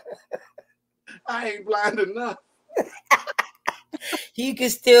 I ain't blind enough. You can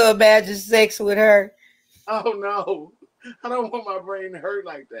still imagine sex with her. Oh no, I don't want my brain to hurt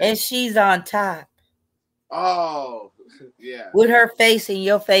like that. And she's on top. Oh, yeah. With her face in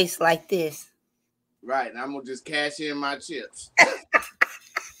your face like this. Right, and I'm gonna just cash in my chips.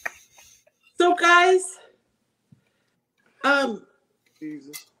 So guys,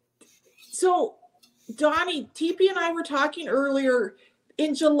 Jesus. So Donnie, TP and I were talking earlier.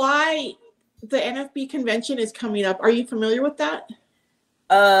 In July, the NFB convention is coming up. Are you familiar with that?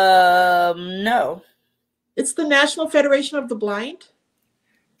 No. It's the National Federation of the Blind.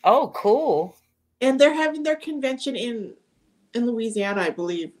 Oh, cool. And they're having their convention in Louisiana, I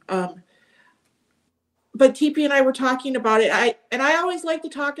believe. But TP and I were talking about it. I always like to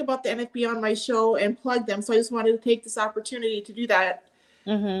talk about the NFB on my show and plug them. So I just wanted to take this opportunity to do that.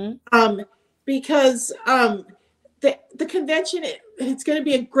 Mm-hmm. Because the convention, it's going to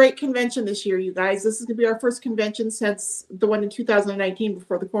be a great convention this year, you guys. This is going to be our first convention since the one in 2019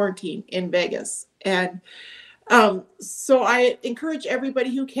 before the quarantine in Vegas. And so I encourage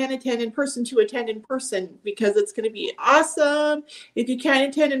everybody who can attend in person to attend in person, because it's going to be awesome. If you can't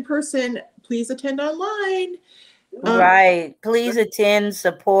attend in person, please attend online. Right. Please attend,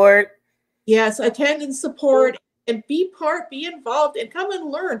 support. Yes, attend and support. And be involved, and come and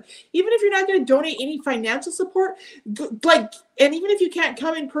learn. Even if you're not going to donate any financial support, and even if you can't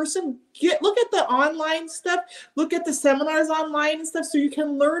come in person, look at the online stuff, look at the seminars online and stuff, so you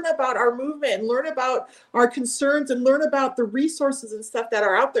can learn about our movement and learn about our concerns and learn about the resources and stuff that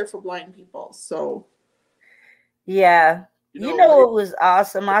are out there for blind people. So, yeah, you know what was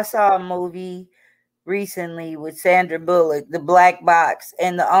awesome? I saw a movie recently with Sandra Bullock, The Black Box,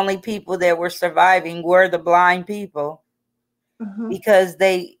 and the only people that were surviving were the blind people, because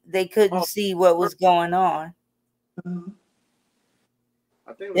they couldn't see what was going on.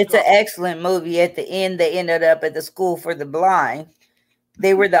 I think it's an excellent movie. At the end, they ended up at the school for the blind.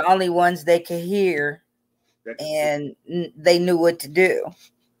 They were the only ones that could hear, and they knew what to do.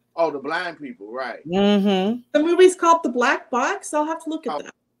 Oh, the blind people, right? Mm-hmm. The movie's called The Black Box. I'll have to look at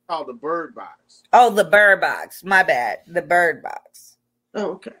that. Called The Bird Box. Oh, The Bird Box. My bad. The Bird Box.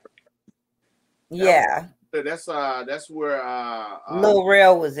 Oh, okay. Yeah. That's where Lil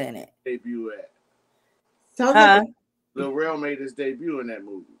Rel was in it. Debut at. Lil Rel made his debut in that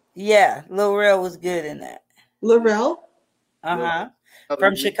movie. Yeah, Lil Rel was good in that. Laurel. Uh-huh.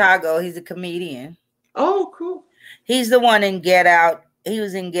 From Chicago. He's a comedian. Oh, cool. He's the one in Get Out. He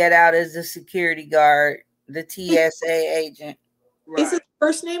was in Get Out as the security guard, the TSA agent. Right. Is his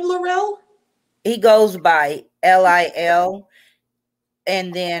first name Laurel? He goes by Lil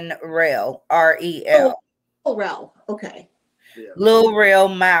and then Rel, Rel. Oh, Rel. Okay. Yeah. Lil Rel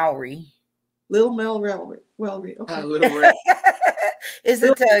Mowry. Lil Mel Rel. Okay. Lil Rel. It's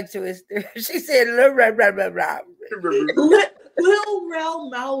a tongue twister. She said Lil Rel. Lil Rel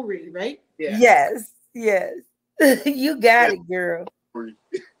Mowry, right? Yeah. Yes. You got it, girl.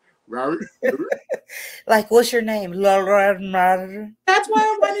 Robert. Like, what's your name? That's why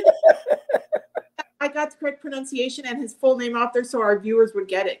I wanted to. I got the correct pronunciation and his full name out there so our viewers would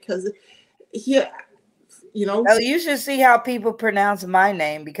get it, because Oh, you should see how people pronounce my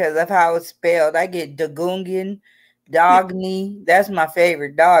name because of how it's spelled. I get Dagungan, Dogny. That's my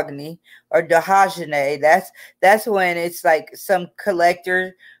favorite, Dogny, or Dahajane. That's when it's like some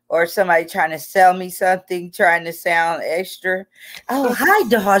collector or somebody trying to sell me something, trying to sound extra. Oh, hi,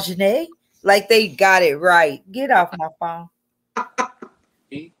 Dahajane. Like they got it right. Get off my phone.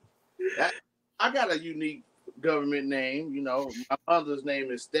 I got a unique government name. You know, my mother's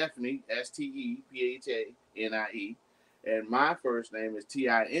name is Stephanie, Stephanie, and my first name is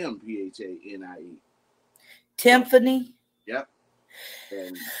Timphanie. Timphanie? Yep.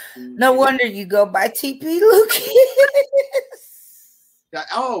 No wonder you go by TP Lucas.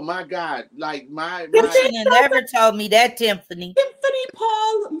 Oh my God! Like my you never told me that, Timphanie. Timphanie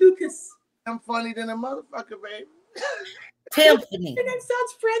Paul Lucas. I'm funny than a motherfucker, baby. Timphanie. Your name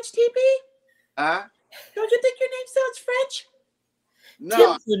sounds French, TP. Huh? Don't you think your name sounds French?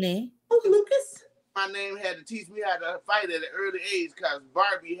 No. Timphanie. Oh, Lucas. My name had to teach me how to fight at an early age because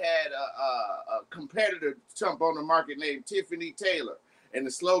Barbie had a competitor jump on the market named Tiffany Taylor, and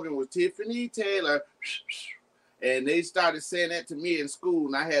the slogan was Tiffany Taylor. And they started saying that to me in school,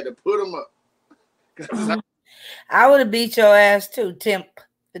 and I had to put them up. I would have beat your ass too,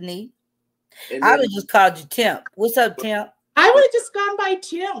 Timphanie. I would have just called you Timp. What's up, Timp? I would have just gone by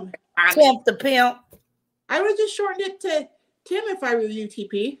Tim. Timp the pimp. I would have just shortened it to Tim if I were you,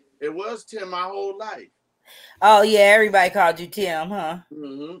 TP. It was Tim my whole life. Oh, yeah, everybody called you Tim, huh?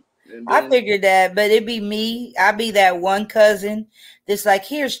 Mm-hmm. I figured that, but it'd be me. I'd be that one cousin that's like,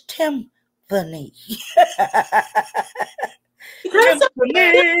 here's Timphanie.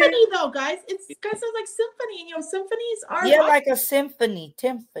 Symphony, though, guys. It kind of sounds like symphony, and symphonies are like a symphony,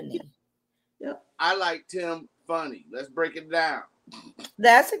 Timphanie. Yep. I like Tim Funny. Let's break it down.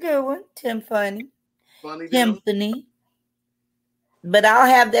 That's a good one, Timphanie. Funny, Timphanie. But I'll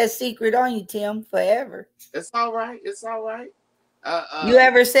have that secret on you, Tim, forever. It's all right. It's all right. You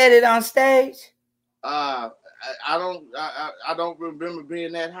ever said it on stage? I don't remember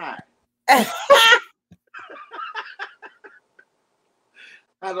being that high.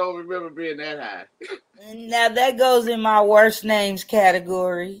 I don't remember being that high. Now that goes in my worst names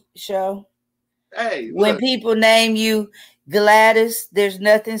category, show. Hey, when people name you Gladys, there's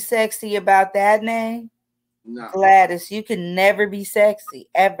nothing sexy about that name. No. Gladys, you can never be sexy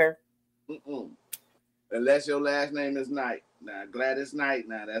ever. Unless your last name is Knight. Now Gladys Knight.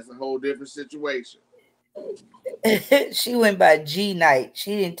 Now that's a whole different situation. She went by G Knight.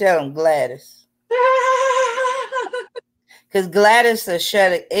 She didn't tell him Gladys. Because Gladys will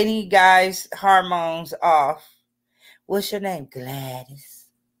shut any guy's hormones off. What's your name? Gladys.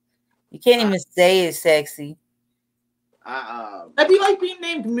 You can't even say it's sexy. That'd be like being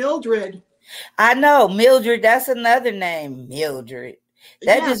named Mildred. I know. Mildred, that's another name. Mildred.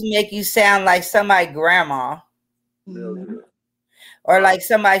 That just make you sound like somebody's grandma. Mildred. Or like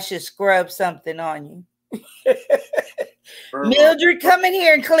somebody should scrub something on you. Mildred, come in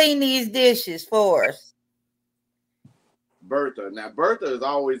here and clean these dishes for us. Bertha. Now, Bertha is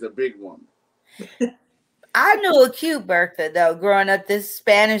always a big woman. I knew a cute Bertha, though, growing up. This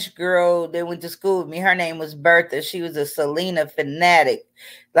Spanish girl that went to school with me, her name was Bertha. She was a Selena fanatic.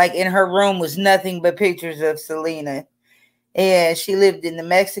 Like, in her room was nothing but pictures of Selena. And she lived in the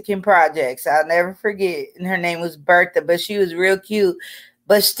Mexican projects. I'll never forget. And her name was Bertha, but she was real cute.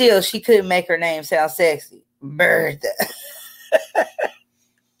 But still, she couldn't make her name sound sexy. Bertha.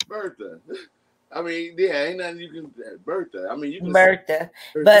 Bertha. I mean, yeah, ain't nothing you can. Bertha. I mean, you can. Bertha.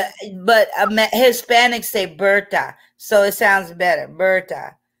 But Hispanics say Berta, so it sounds better.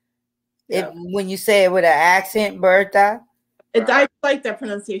 Berta. Yeah. When you say it with an accent, Bertha. I like that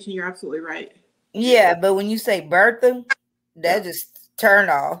pronunciation. You're absolutely right. Yeah, but when you say Bertha, that just turn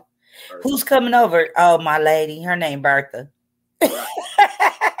off. Bertha. Who's coming over? Oh, my lady. Her name Bertha.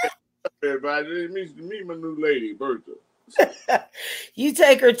 Everybody, meet my new lady, Bertha. You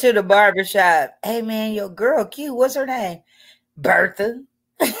take her to the barbershop. Hey, man, your girl cute. What's her name? Bertha.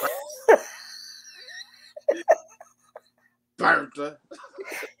 Bertha.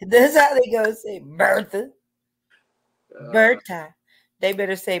 That's how they go say Bertha. Bertha. They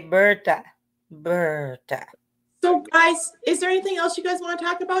better say Bertha. Bertha. So, guys, is there anything else you guys want to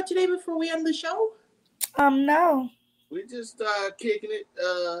talk about today before we end the show? No. We just kicking it.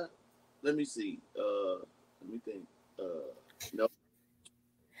 Let me see. Let me think. No.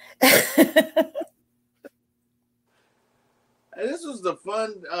 And this was the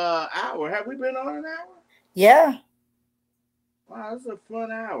fun hour. Have we been on an hour? Yeah. Wow, this is a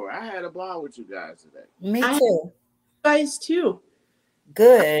fun hour. I had a ball with you guys today. Me too. Guys, too.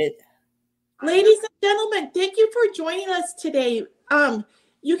 Good. Ladies and gentlemen, thank you for joining us today.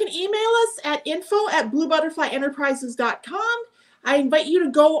 You can email us at info@bluebutterflyenterprises.com. I invite you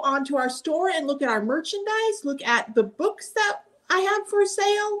to go onto our store and look at our merchandise, look at the books that I have for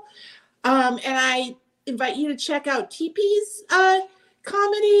sale. And I invite you to check out TP's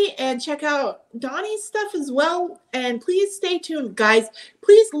comedy and check out Donnie's stuff as well. And please stay tuned, guys.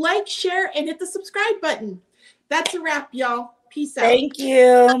 Please like, share, and hit the subscribe button. That's a wrap, y'all. Peace out. Thank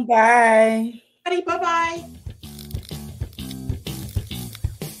you. Bye. Bye-bye.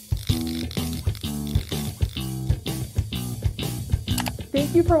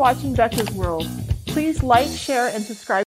 Thank you for watching Becca's World. Please like, share, and subscribe